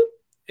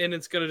 and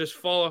it's going to just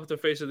fall off the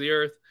face of the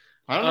earth.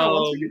 I don't know.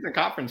 Once we get the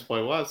conference play,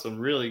 we'll have some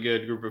really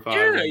good Group of 5.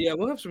 Yeah,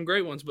 we'll have some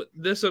great ones. But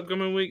this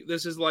upcoming week,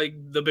 this is like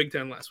the Big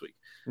Ten last week.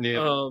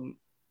 Yeah. And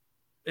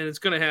it's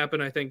going to happen,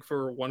 I think,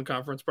 for one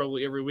conference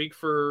probably every week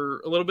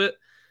for a little bit.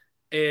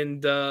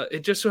 And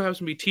it just so happens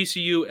to be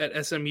TCU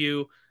at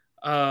SMU.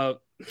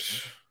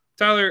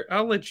 Tyler,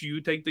 I'll let you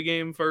take the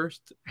game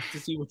first to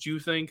see what you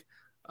think,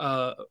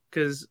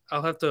 because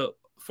I'll have to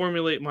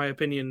formulate my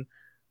opinion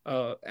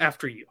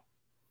after you.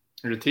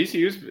 The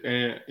TCU's,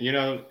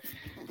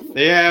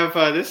 they have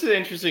this is an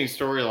interesting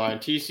storyline.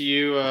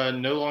 TCU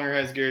no longer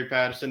has Gary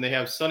Patterson. They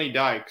have Sonny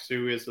Dykes,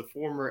 who is the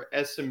former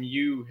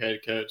SMU head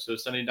coach. So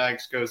Sonny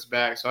Dykes goes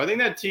back. So I think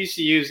that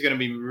TCU is going to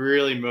be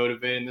really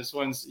motivated. And this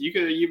one's, you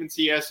could even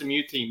see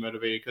SMU team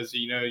motivated because,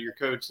 your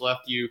coach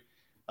left you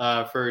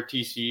for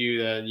TCU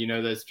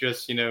that, that's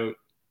just,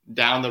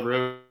 down the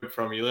road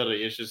from you.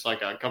 Literally, it's just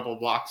like a couple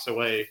blocks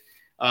away.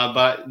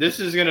 But this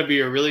is going to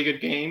be a really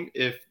good game.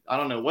 I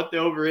don't know what the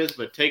over is,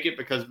 but take it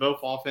because both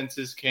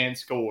offenses can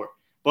score.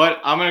 But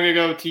I'm going to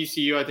go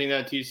TCU. I think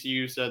that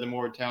TCU is the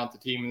more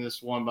talented team in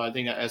this one, but I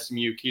think that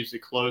SMU keeps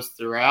it close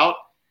throughout.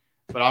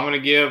 But I'm going to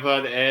give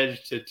the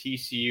edge to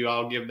TCU.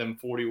 I'll give them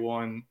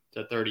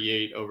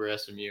 41-38 over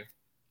SMU.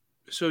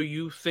 So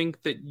you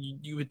think that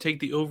you would take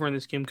the over in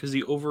this game because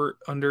the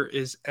over-under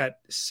is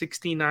at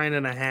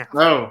 69.5?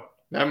 No.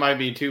 That might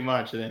be too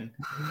much then.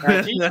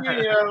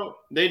 TCU,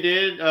 they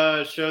did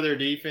show their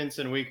defense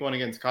in week 1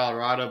 against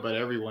Colorado, but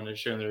everyone has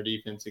shown their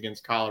defense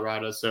against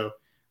Colorado. So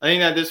I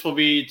think that this will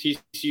be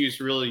TCU's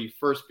really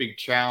first big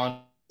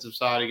challenge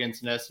side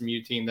against an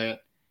SMU team that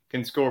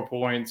can score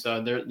points.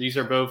 These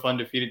are both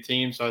undefeated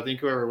teams, so I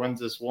think whoever wins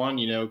this one,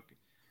 TCU.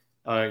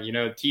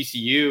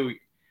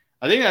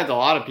 I think that a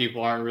lot of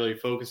people aren't really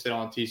focusing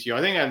on TCU.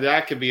 I think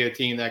that could be a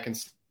team that can,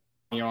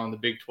 on the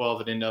Big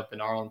 12 and end up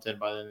in Arlington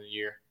by the end of the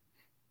year.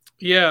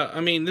 Yeah,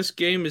 this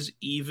game is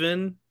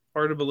even.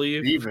 Hard to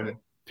believe. Even.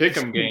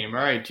 Pick'em game.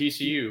 All right,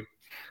 TCU.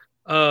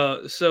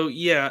 So,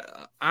 yeah,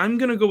 I'm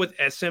going to go with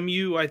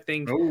SMU. I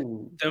think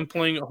them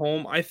playing at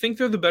home. I think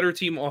they're the better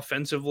team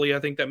offensively. I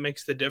think that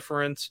makes the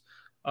difference.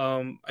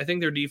 I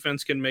think their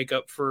defense can make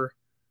up for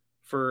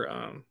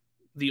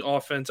the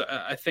offense.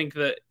 I think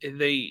that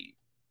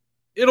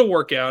it'll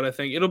work out. I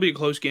think it'll be a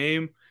close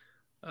game,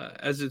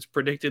 as it's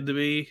predicted to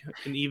be,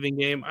 an even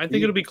game. I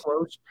think it'll be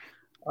close.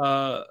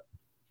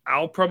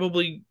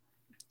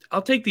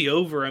 I'll take the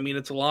over. I mean,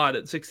 it's a lot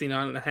at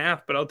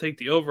 69.5, but I'll take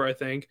the over, I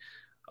think.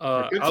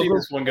 I could see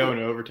this one going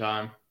to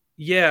overtime.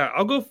 Yeah,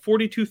 I'll go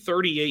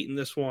 42-38 in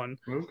this one.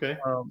 Okay.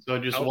 So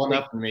just one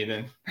up for me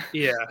then.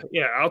 yeah,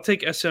 I'll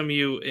take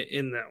SMU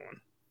in that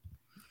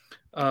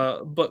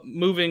one. But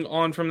moving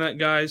on from that,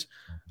 guys,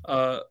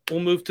 we'll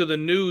move to the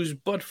news.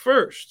 But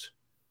first,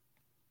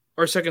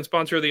 our second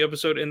sponsor of the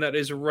episode, and that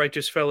is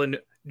Righteous Felon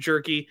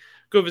Jerky.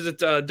 Go visit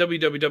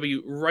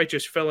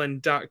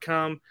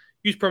www.righteousfelon.com.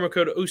 Use promo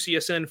code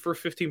OCSN for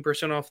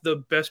 15% off the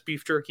best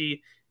beef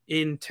jerky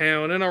in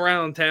town and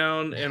around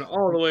town and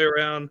all the way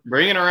around.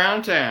 Bring it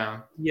around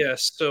town.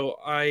 Yes, so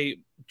I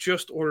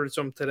just ordered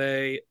some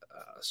today,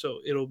 so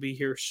it'll be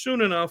here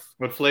soon enough.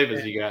 What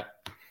flavors you got?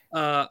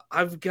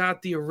 I've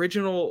got the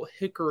original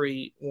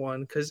hickory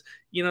one because,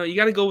 you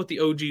got to go with the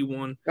OG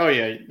one. Oh,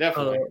 yeah,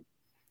 definitely.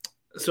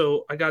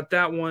 So I got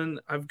that one.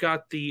 I've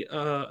got the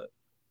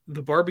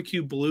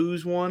barbecue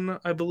blues one,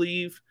 I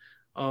believe.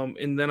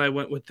 And then I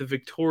went with the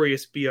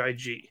Victorious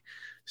BIG.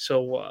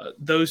 So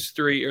those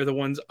three are the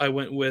ones I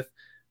went with.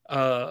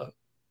 I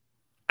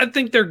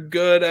think they're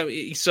good. I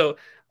mean, so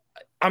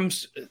I'm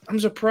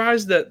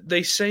surprised that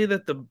they say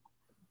that the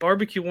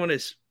barbecue one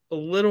is a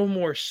little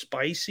more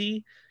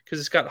spicy because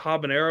it's got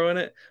habanero in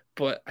it.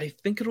 But I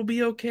think it'll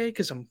be okay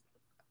because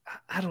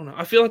I don't know.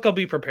 I feel like I'll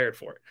be prepared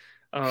for it.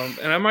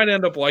 And I might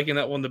end up liking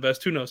that one the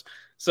best. Who knows?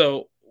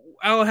 So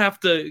I'll have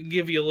to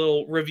give you a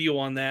little review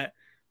on that.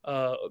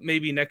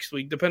 Maybe next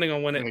week, depending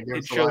on when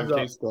it shows up.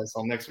 Taste test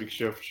on next week's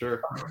show for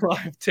sure.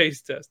 Live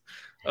taste test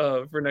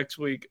for next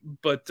week.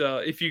 But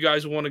if you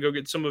guys want to go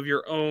get some of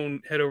your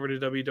own, head over to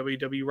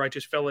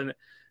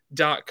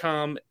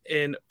www.righteousfelon.com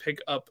and pick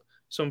up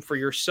some for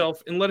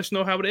yourself and let us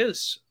know how it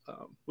is.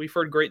 We've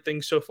heard great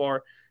things so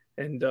far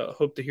and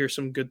hope to hear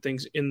some good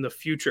things in the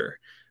future.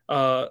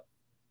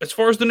 As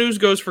far as the news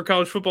goes for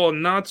college football,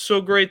 not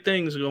so great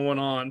things going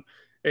on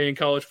in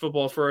college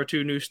football for our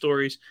two news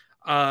stories.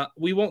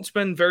 We won't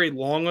spend very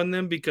long on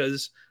them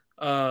because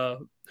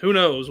who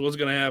knows what's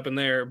going to happen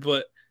there.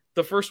 But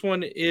the first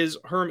one is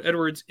Herm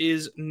Edwards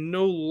is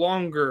no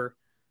longer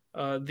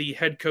the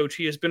head coach.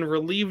 He has been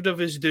relieved of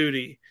his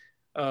duty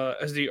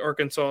as the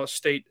Arkansas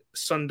State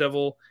Sun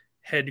Devil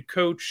head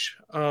coach.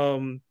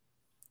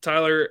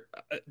 Tyler,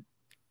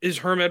 is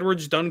Herm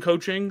Edwards done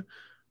coaching?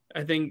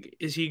 I think,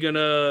 is he going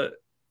to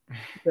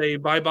say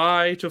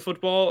bye-bye to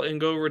football and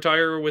go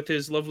retire with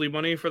his lovely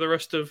money for the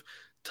rest of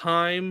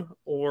time,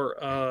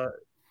 or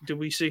do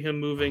we see him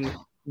moving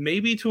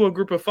maybe to a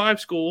group of 5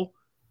 school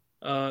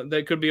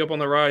that could be up on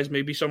the rise,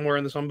 maybe somewhere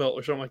in the Sun Belt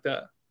or something like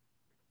that?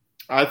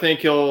 I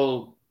think I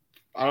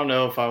don't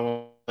know if I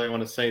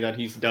want to say that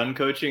he's done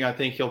coaching. I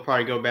think he'll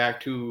probably go back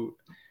to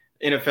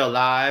NFL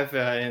Live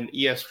and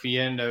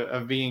ESPN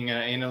of being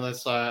an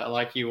analyst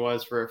like he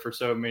was for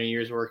so many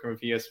years working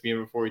with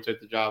ESPN before he took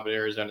the job at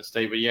Arizona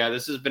State. But yeah,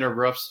 this has been a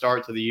rough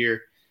start to the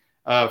year.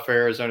 For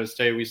Arizona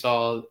State, we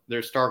saw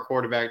their star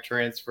quarterback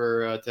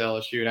transfer to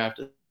LSU, and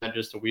after that,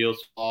 just the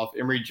wheels fall off.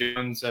 Emory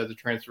Jones, the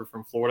transfer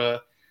from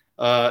Florida,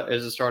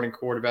 is a starting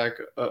quarterback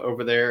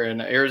over there.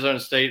 And Arizona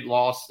State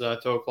lost to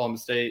Oklahoma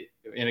State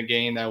in a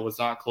game that was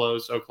not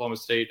close. Oklahoma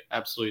State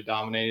absolutely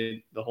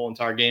dominated the whole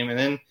entire game. And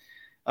then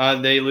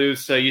they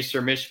lose to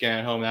Eastern Michigan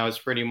at home. That was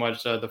pretty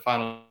much the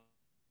final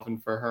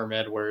for Herm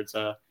Edwards.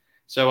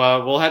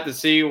 So we'll have to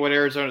see what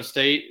Arizona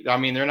State – I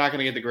mean, they're not going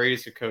to get the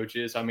greatest of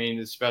coaches. I mean,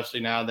 especially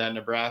now that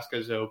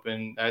Nebraska's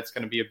open, that's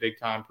going to be a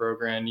big-time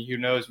program. Who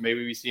knows,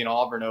 maybe we see an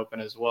Auburn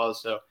open as well.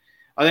 So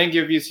I think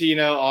if you see,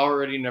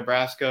 already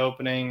Nebraska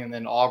opening and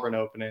then Auburn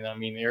opening, I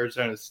mean,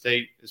 Arizona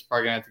State is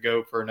probably going to have to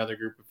go for another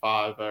group of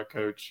 5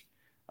 coach.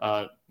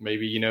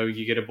 Maybe,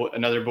 you get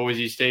another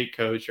Boise State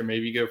coach, or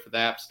maybe you go for the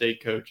App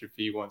State coach if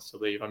he wants to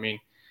leave. I mean,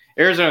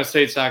 Arizona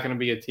State's not going to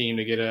be a team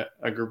to get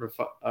a group of,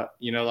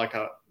 like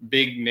a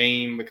big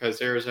name,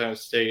 because Arizona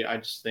State, I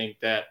just think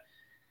that,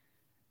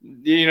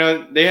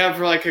 they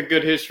have like a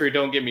good history,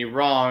 don't get me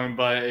wrong,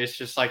 but it's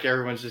just like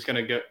everyone's just going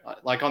to go,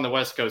 like on the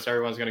West Coast,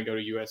 everyone's going to go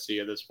to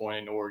USC at this point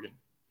in Oregon.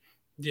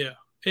 Yeah.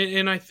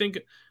 And I think,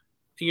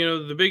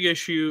 the big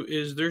issue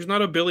is there's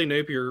not a Billy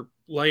Napier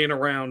laying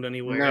around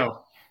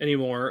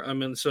anymore. I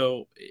mean,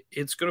 so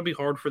it's going to be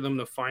hard for them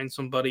to find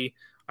somebody,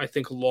 I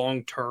think,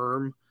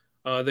 long-term.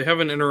 They have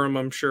an interim,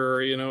 I'm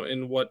sure,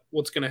 in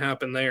what's going to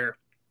happen there.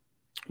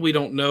 We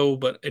don't know,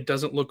 but it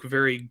doesn't look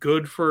very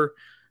good for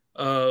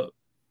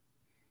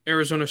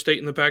Arizona State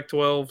in the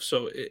Pac-12.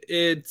 So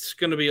it's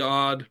going to be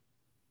odd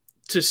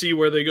to see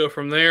where they go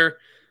from there.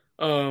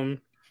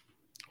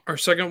 Our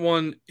second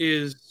one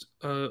is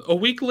a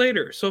week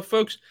later. So,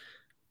 folks,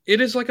 it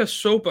is like a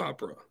soap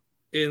opera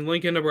in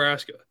Lincoln,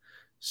 Nebraska.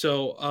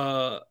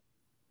 So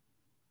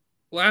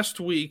last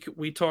week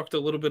we talked a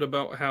little bit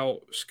about how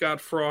Scott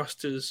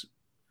Frost is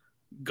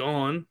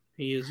gone.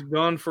 He is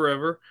gone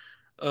forever.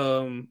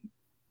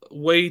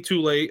 Way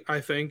too late,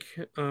 I think.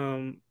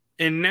 And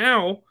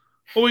now,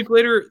 a week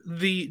later,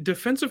 the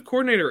defensive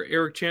coordinator,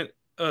 Eric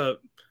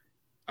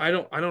I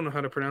don't know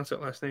how to pronounce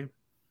that last name.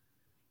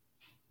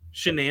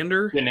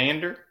 Chinander?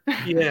 Chinander?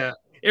 Yeah.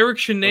 Eric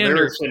Shenander. Well,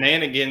 there were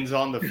shenanigans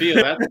on the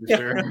field, that's for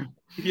sure.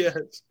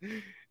 Yes.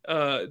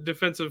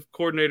 Defensive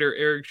coordinator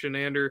Eric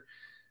Shenander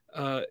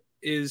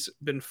is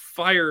been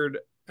fired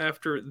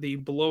after the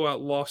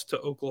blowout loss to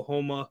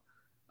Oklahoma.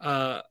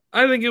 I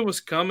think it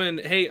was coming.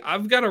 Hey,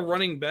 I've got a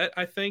running bet,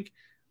 I think,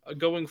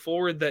 going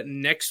forward that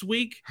next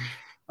week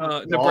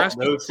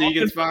Nebraska's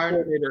offensive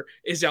coordinator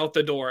is out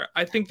the door.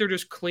 I think they're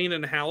just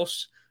cleaning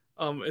house.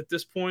 At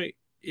this point,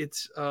 it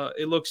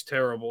looks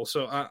terrible.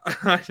 So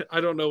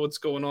I don't know what's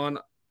going on.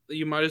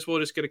 You might as well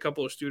just get a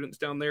couple of students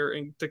down there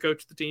and to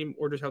coach the team,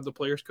 or just have the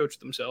players coach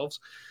themselves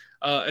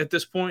at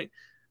this point,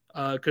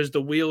 because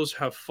the wheels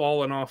have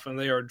fallen off and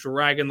they are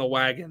dragging the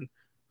wagon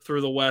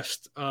through the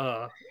West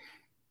all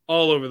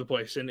over the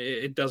place, and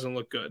it doesn't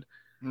look good.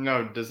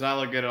 No, it does not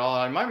look good at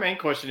all. And my main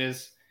question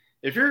is,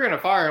 if you're going to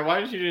fire him, why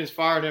didn't you just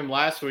fire him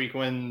last week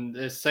when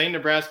the same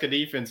Nebraska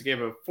defense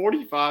gave up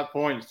 45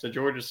 points to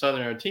Georgia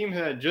Southern, a team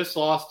that had just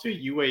lost to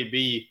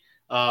UAB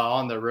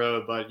on the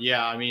road? But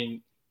yeah, I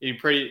mean, he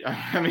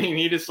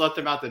just let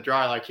them out to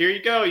dry. Like, here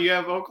you go. You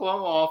have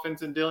Oklahoma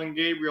offense and Dylan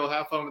Gabriel,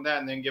 have fun with that,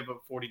 and then give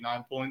up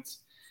 49 points.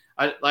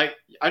 I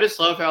just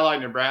love how,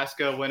 like,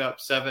 Nebraska went up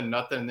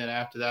 7-0, and then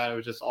after that it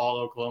was just all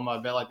Oklahoma. I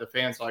bet, like, the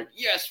fans were like,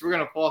 yes, we're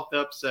going to pull off the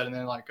upset, and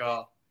then like,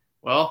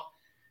 well,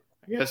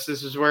 I guess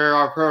this is where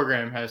our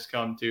program has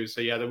come to.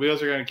 So, yeah, the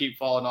wheels are going to keep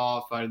falling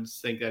off. I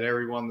just think that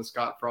everyone, the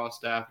Scott Frost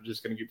staff, is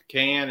just going to get the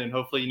can, and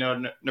hopefully,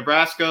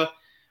 Nebraska,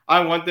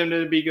 I want them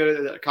to be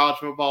good. College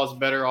football is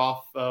better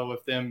off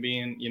with them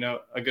being,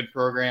 a good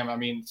program. I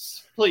mean,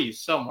 please,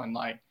 someone,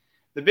 like,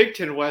 the Big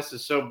Ten West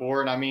is so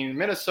boring. I mean,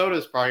 Minnesota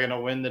is probably going to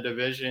win the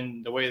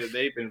division the way that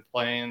they've been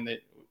playing,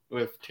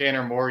 with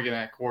Tanner Morgan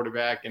at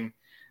quarterback, and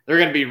they're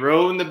going to be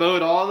rowing the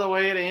boat all the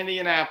way to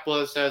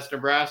Indianapolis as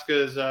Nebraska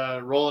is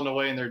rolling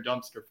away in their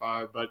dumpster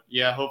fire. But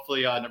yeah,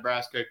 hopefully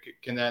Nebraska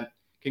can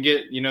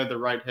get the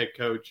right head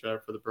coach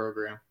for the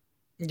program.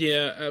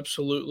 Yeah,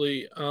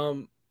 absolutely.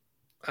 I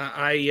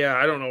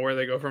don't know where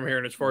they go from here,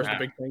 and as far as the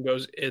Big Ten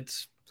goes,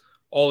 it's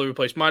all over the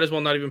place. Might as well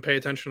not even pay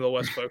attention to the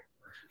West folks.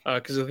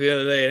 Because at the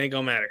end of the day, it ain't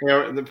gonna matter. We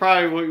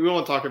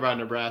won't talk about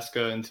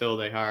Nebraska until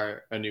they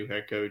hire a new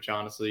head coach.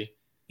 Honestly,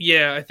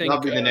 yeah, I think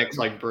that'll be the next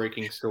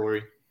breaking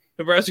story.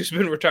 Nebraska's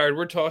been retired.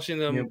 We're tossing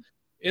them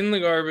in the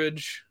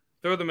garbage.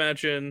 Throw the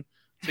match in.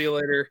 See you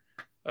later.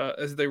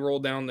 As they roll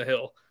down the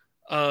hill,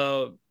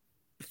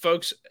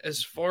 folks.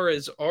 As far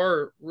as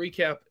our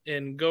recap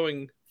and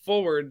going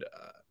forward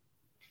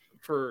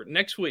for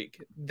next week,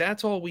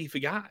 that's all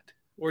we've got.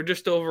 We're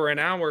just over an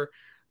hour.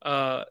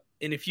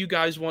 And if you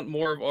guys want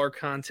more of our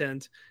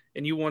content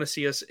and you want to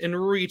see us and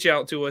reach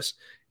out to us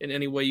in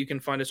any way, you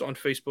can find us on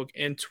Facebook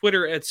and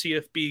Twitter at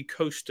CFB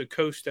Coast to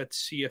Coast.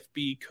 That's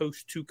CFB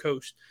Coast to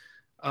Coast.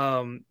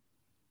 Go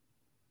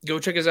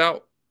check us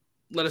out.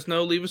 Let us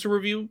know. Leave us a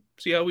review.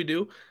 See how we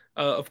do.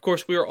 Of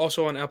course, we are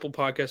also on Apple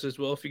Podcasts as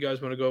well. If you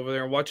guys want to go over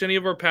there and watch any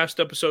of our past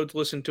episodes,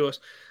 listen to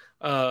us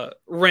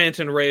rant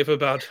and rave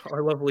about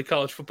our lovely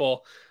college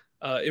football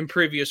in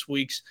previous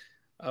weeks.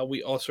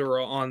 We also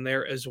are on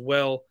there as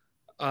well.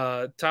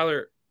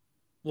 Tyler,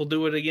 we'll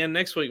do it again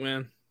next week,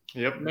 man.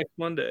 Yep. Next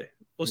Monday.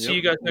 We'll see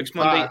you guys next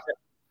Monday.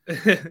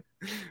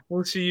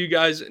 We'll see you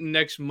guys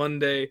next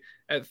Monday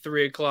at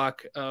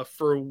 3:00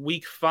 for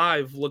week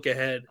 5 look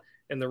ahead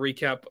and the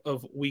recap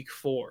of week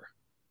 4.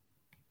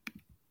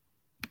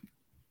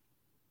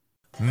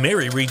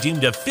 Mary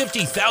redeemed a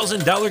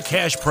 $50,000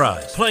 cash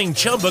prize playing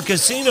Chumba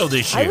Casino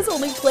this year. I was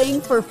only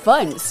playing for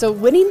fun, so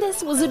winning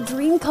this was a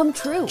dream come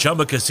true.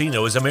 Chumba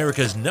Casino is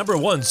America's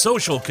 #1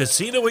 social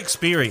casino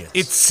experience.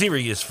 It's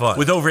serious fun.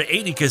 With over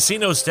 80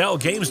 casino-style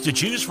games to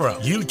choose from,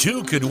 you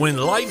too could win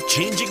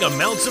life-changing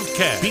amounts of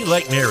cash. Be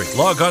like Mary.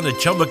 Log on to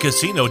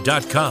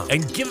ChumbaCasino.com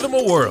and give them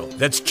a whirl.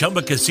 That's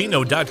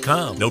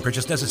ChumbaCasino.com. No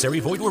purchase necessary.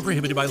 Void or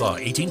prohibited by law.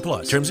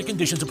 18+. Terms and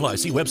conditions apply.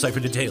 See website for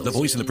details. The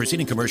voice in the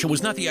preceding commercial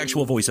was not the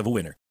actual voice of a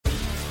winner.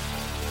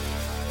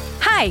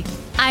 Hi,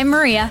 I'm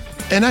Maria.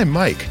 And I'm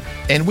Mike.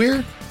 And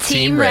we're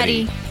Team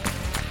Ready.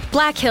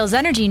 Black Hills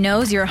Energy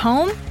knows your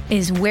home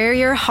is where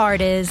your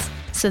heart is,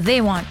 so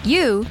they want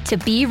you to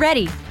be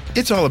ready.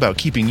 It's all about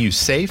keeping you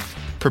safe,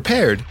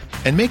 prepared,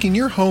 and making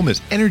your home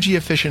as energy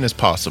efficient as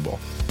possible.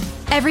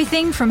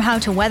 Everything from how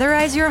to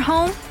weatherize your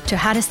home to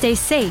how to stay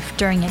safe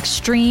during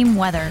extreme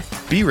weather.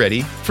 Be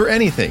ready for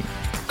anything.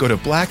 Go to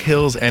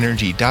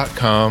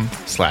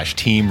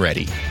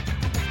blackhillsenergy.com/teamready.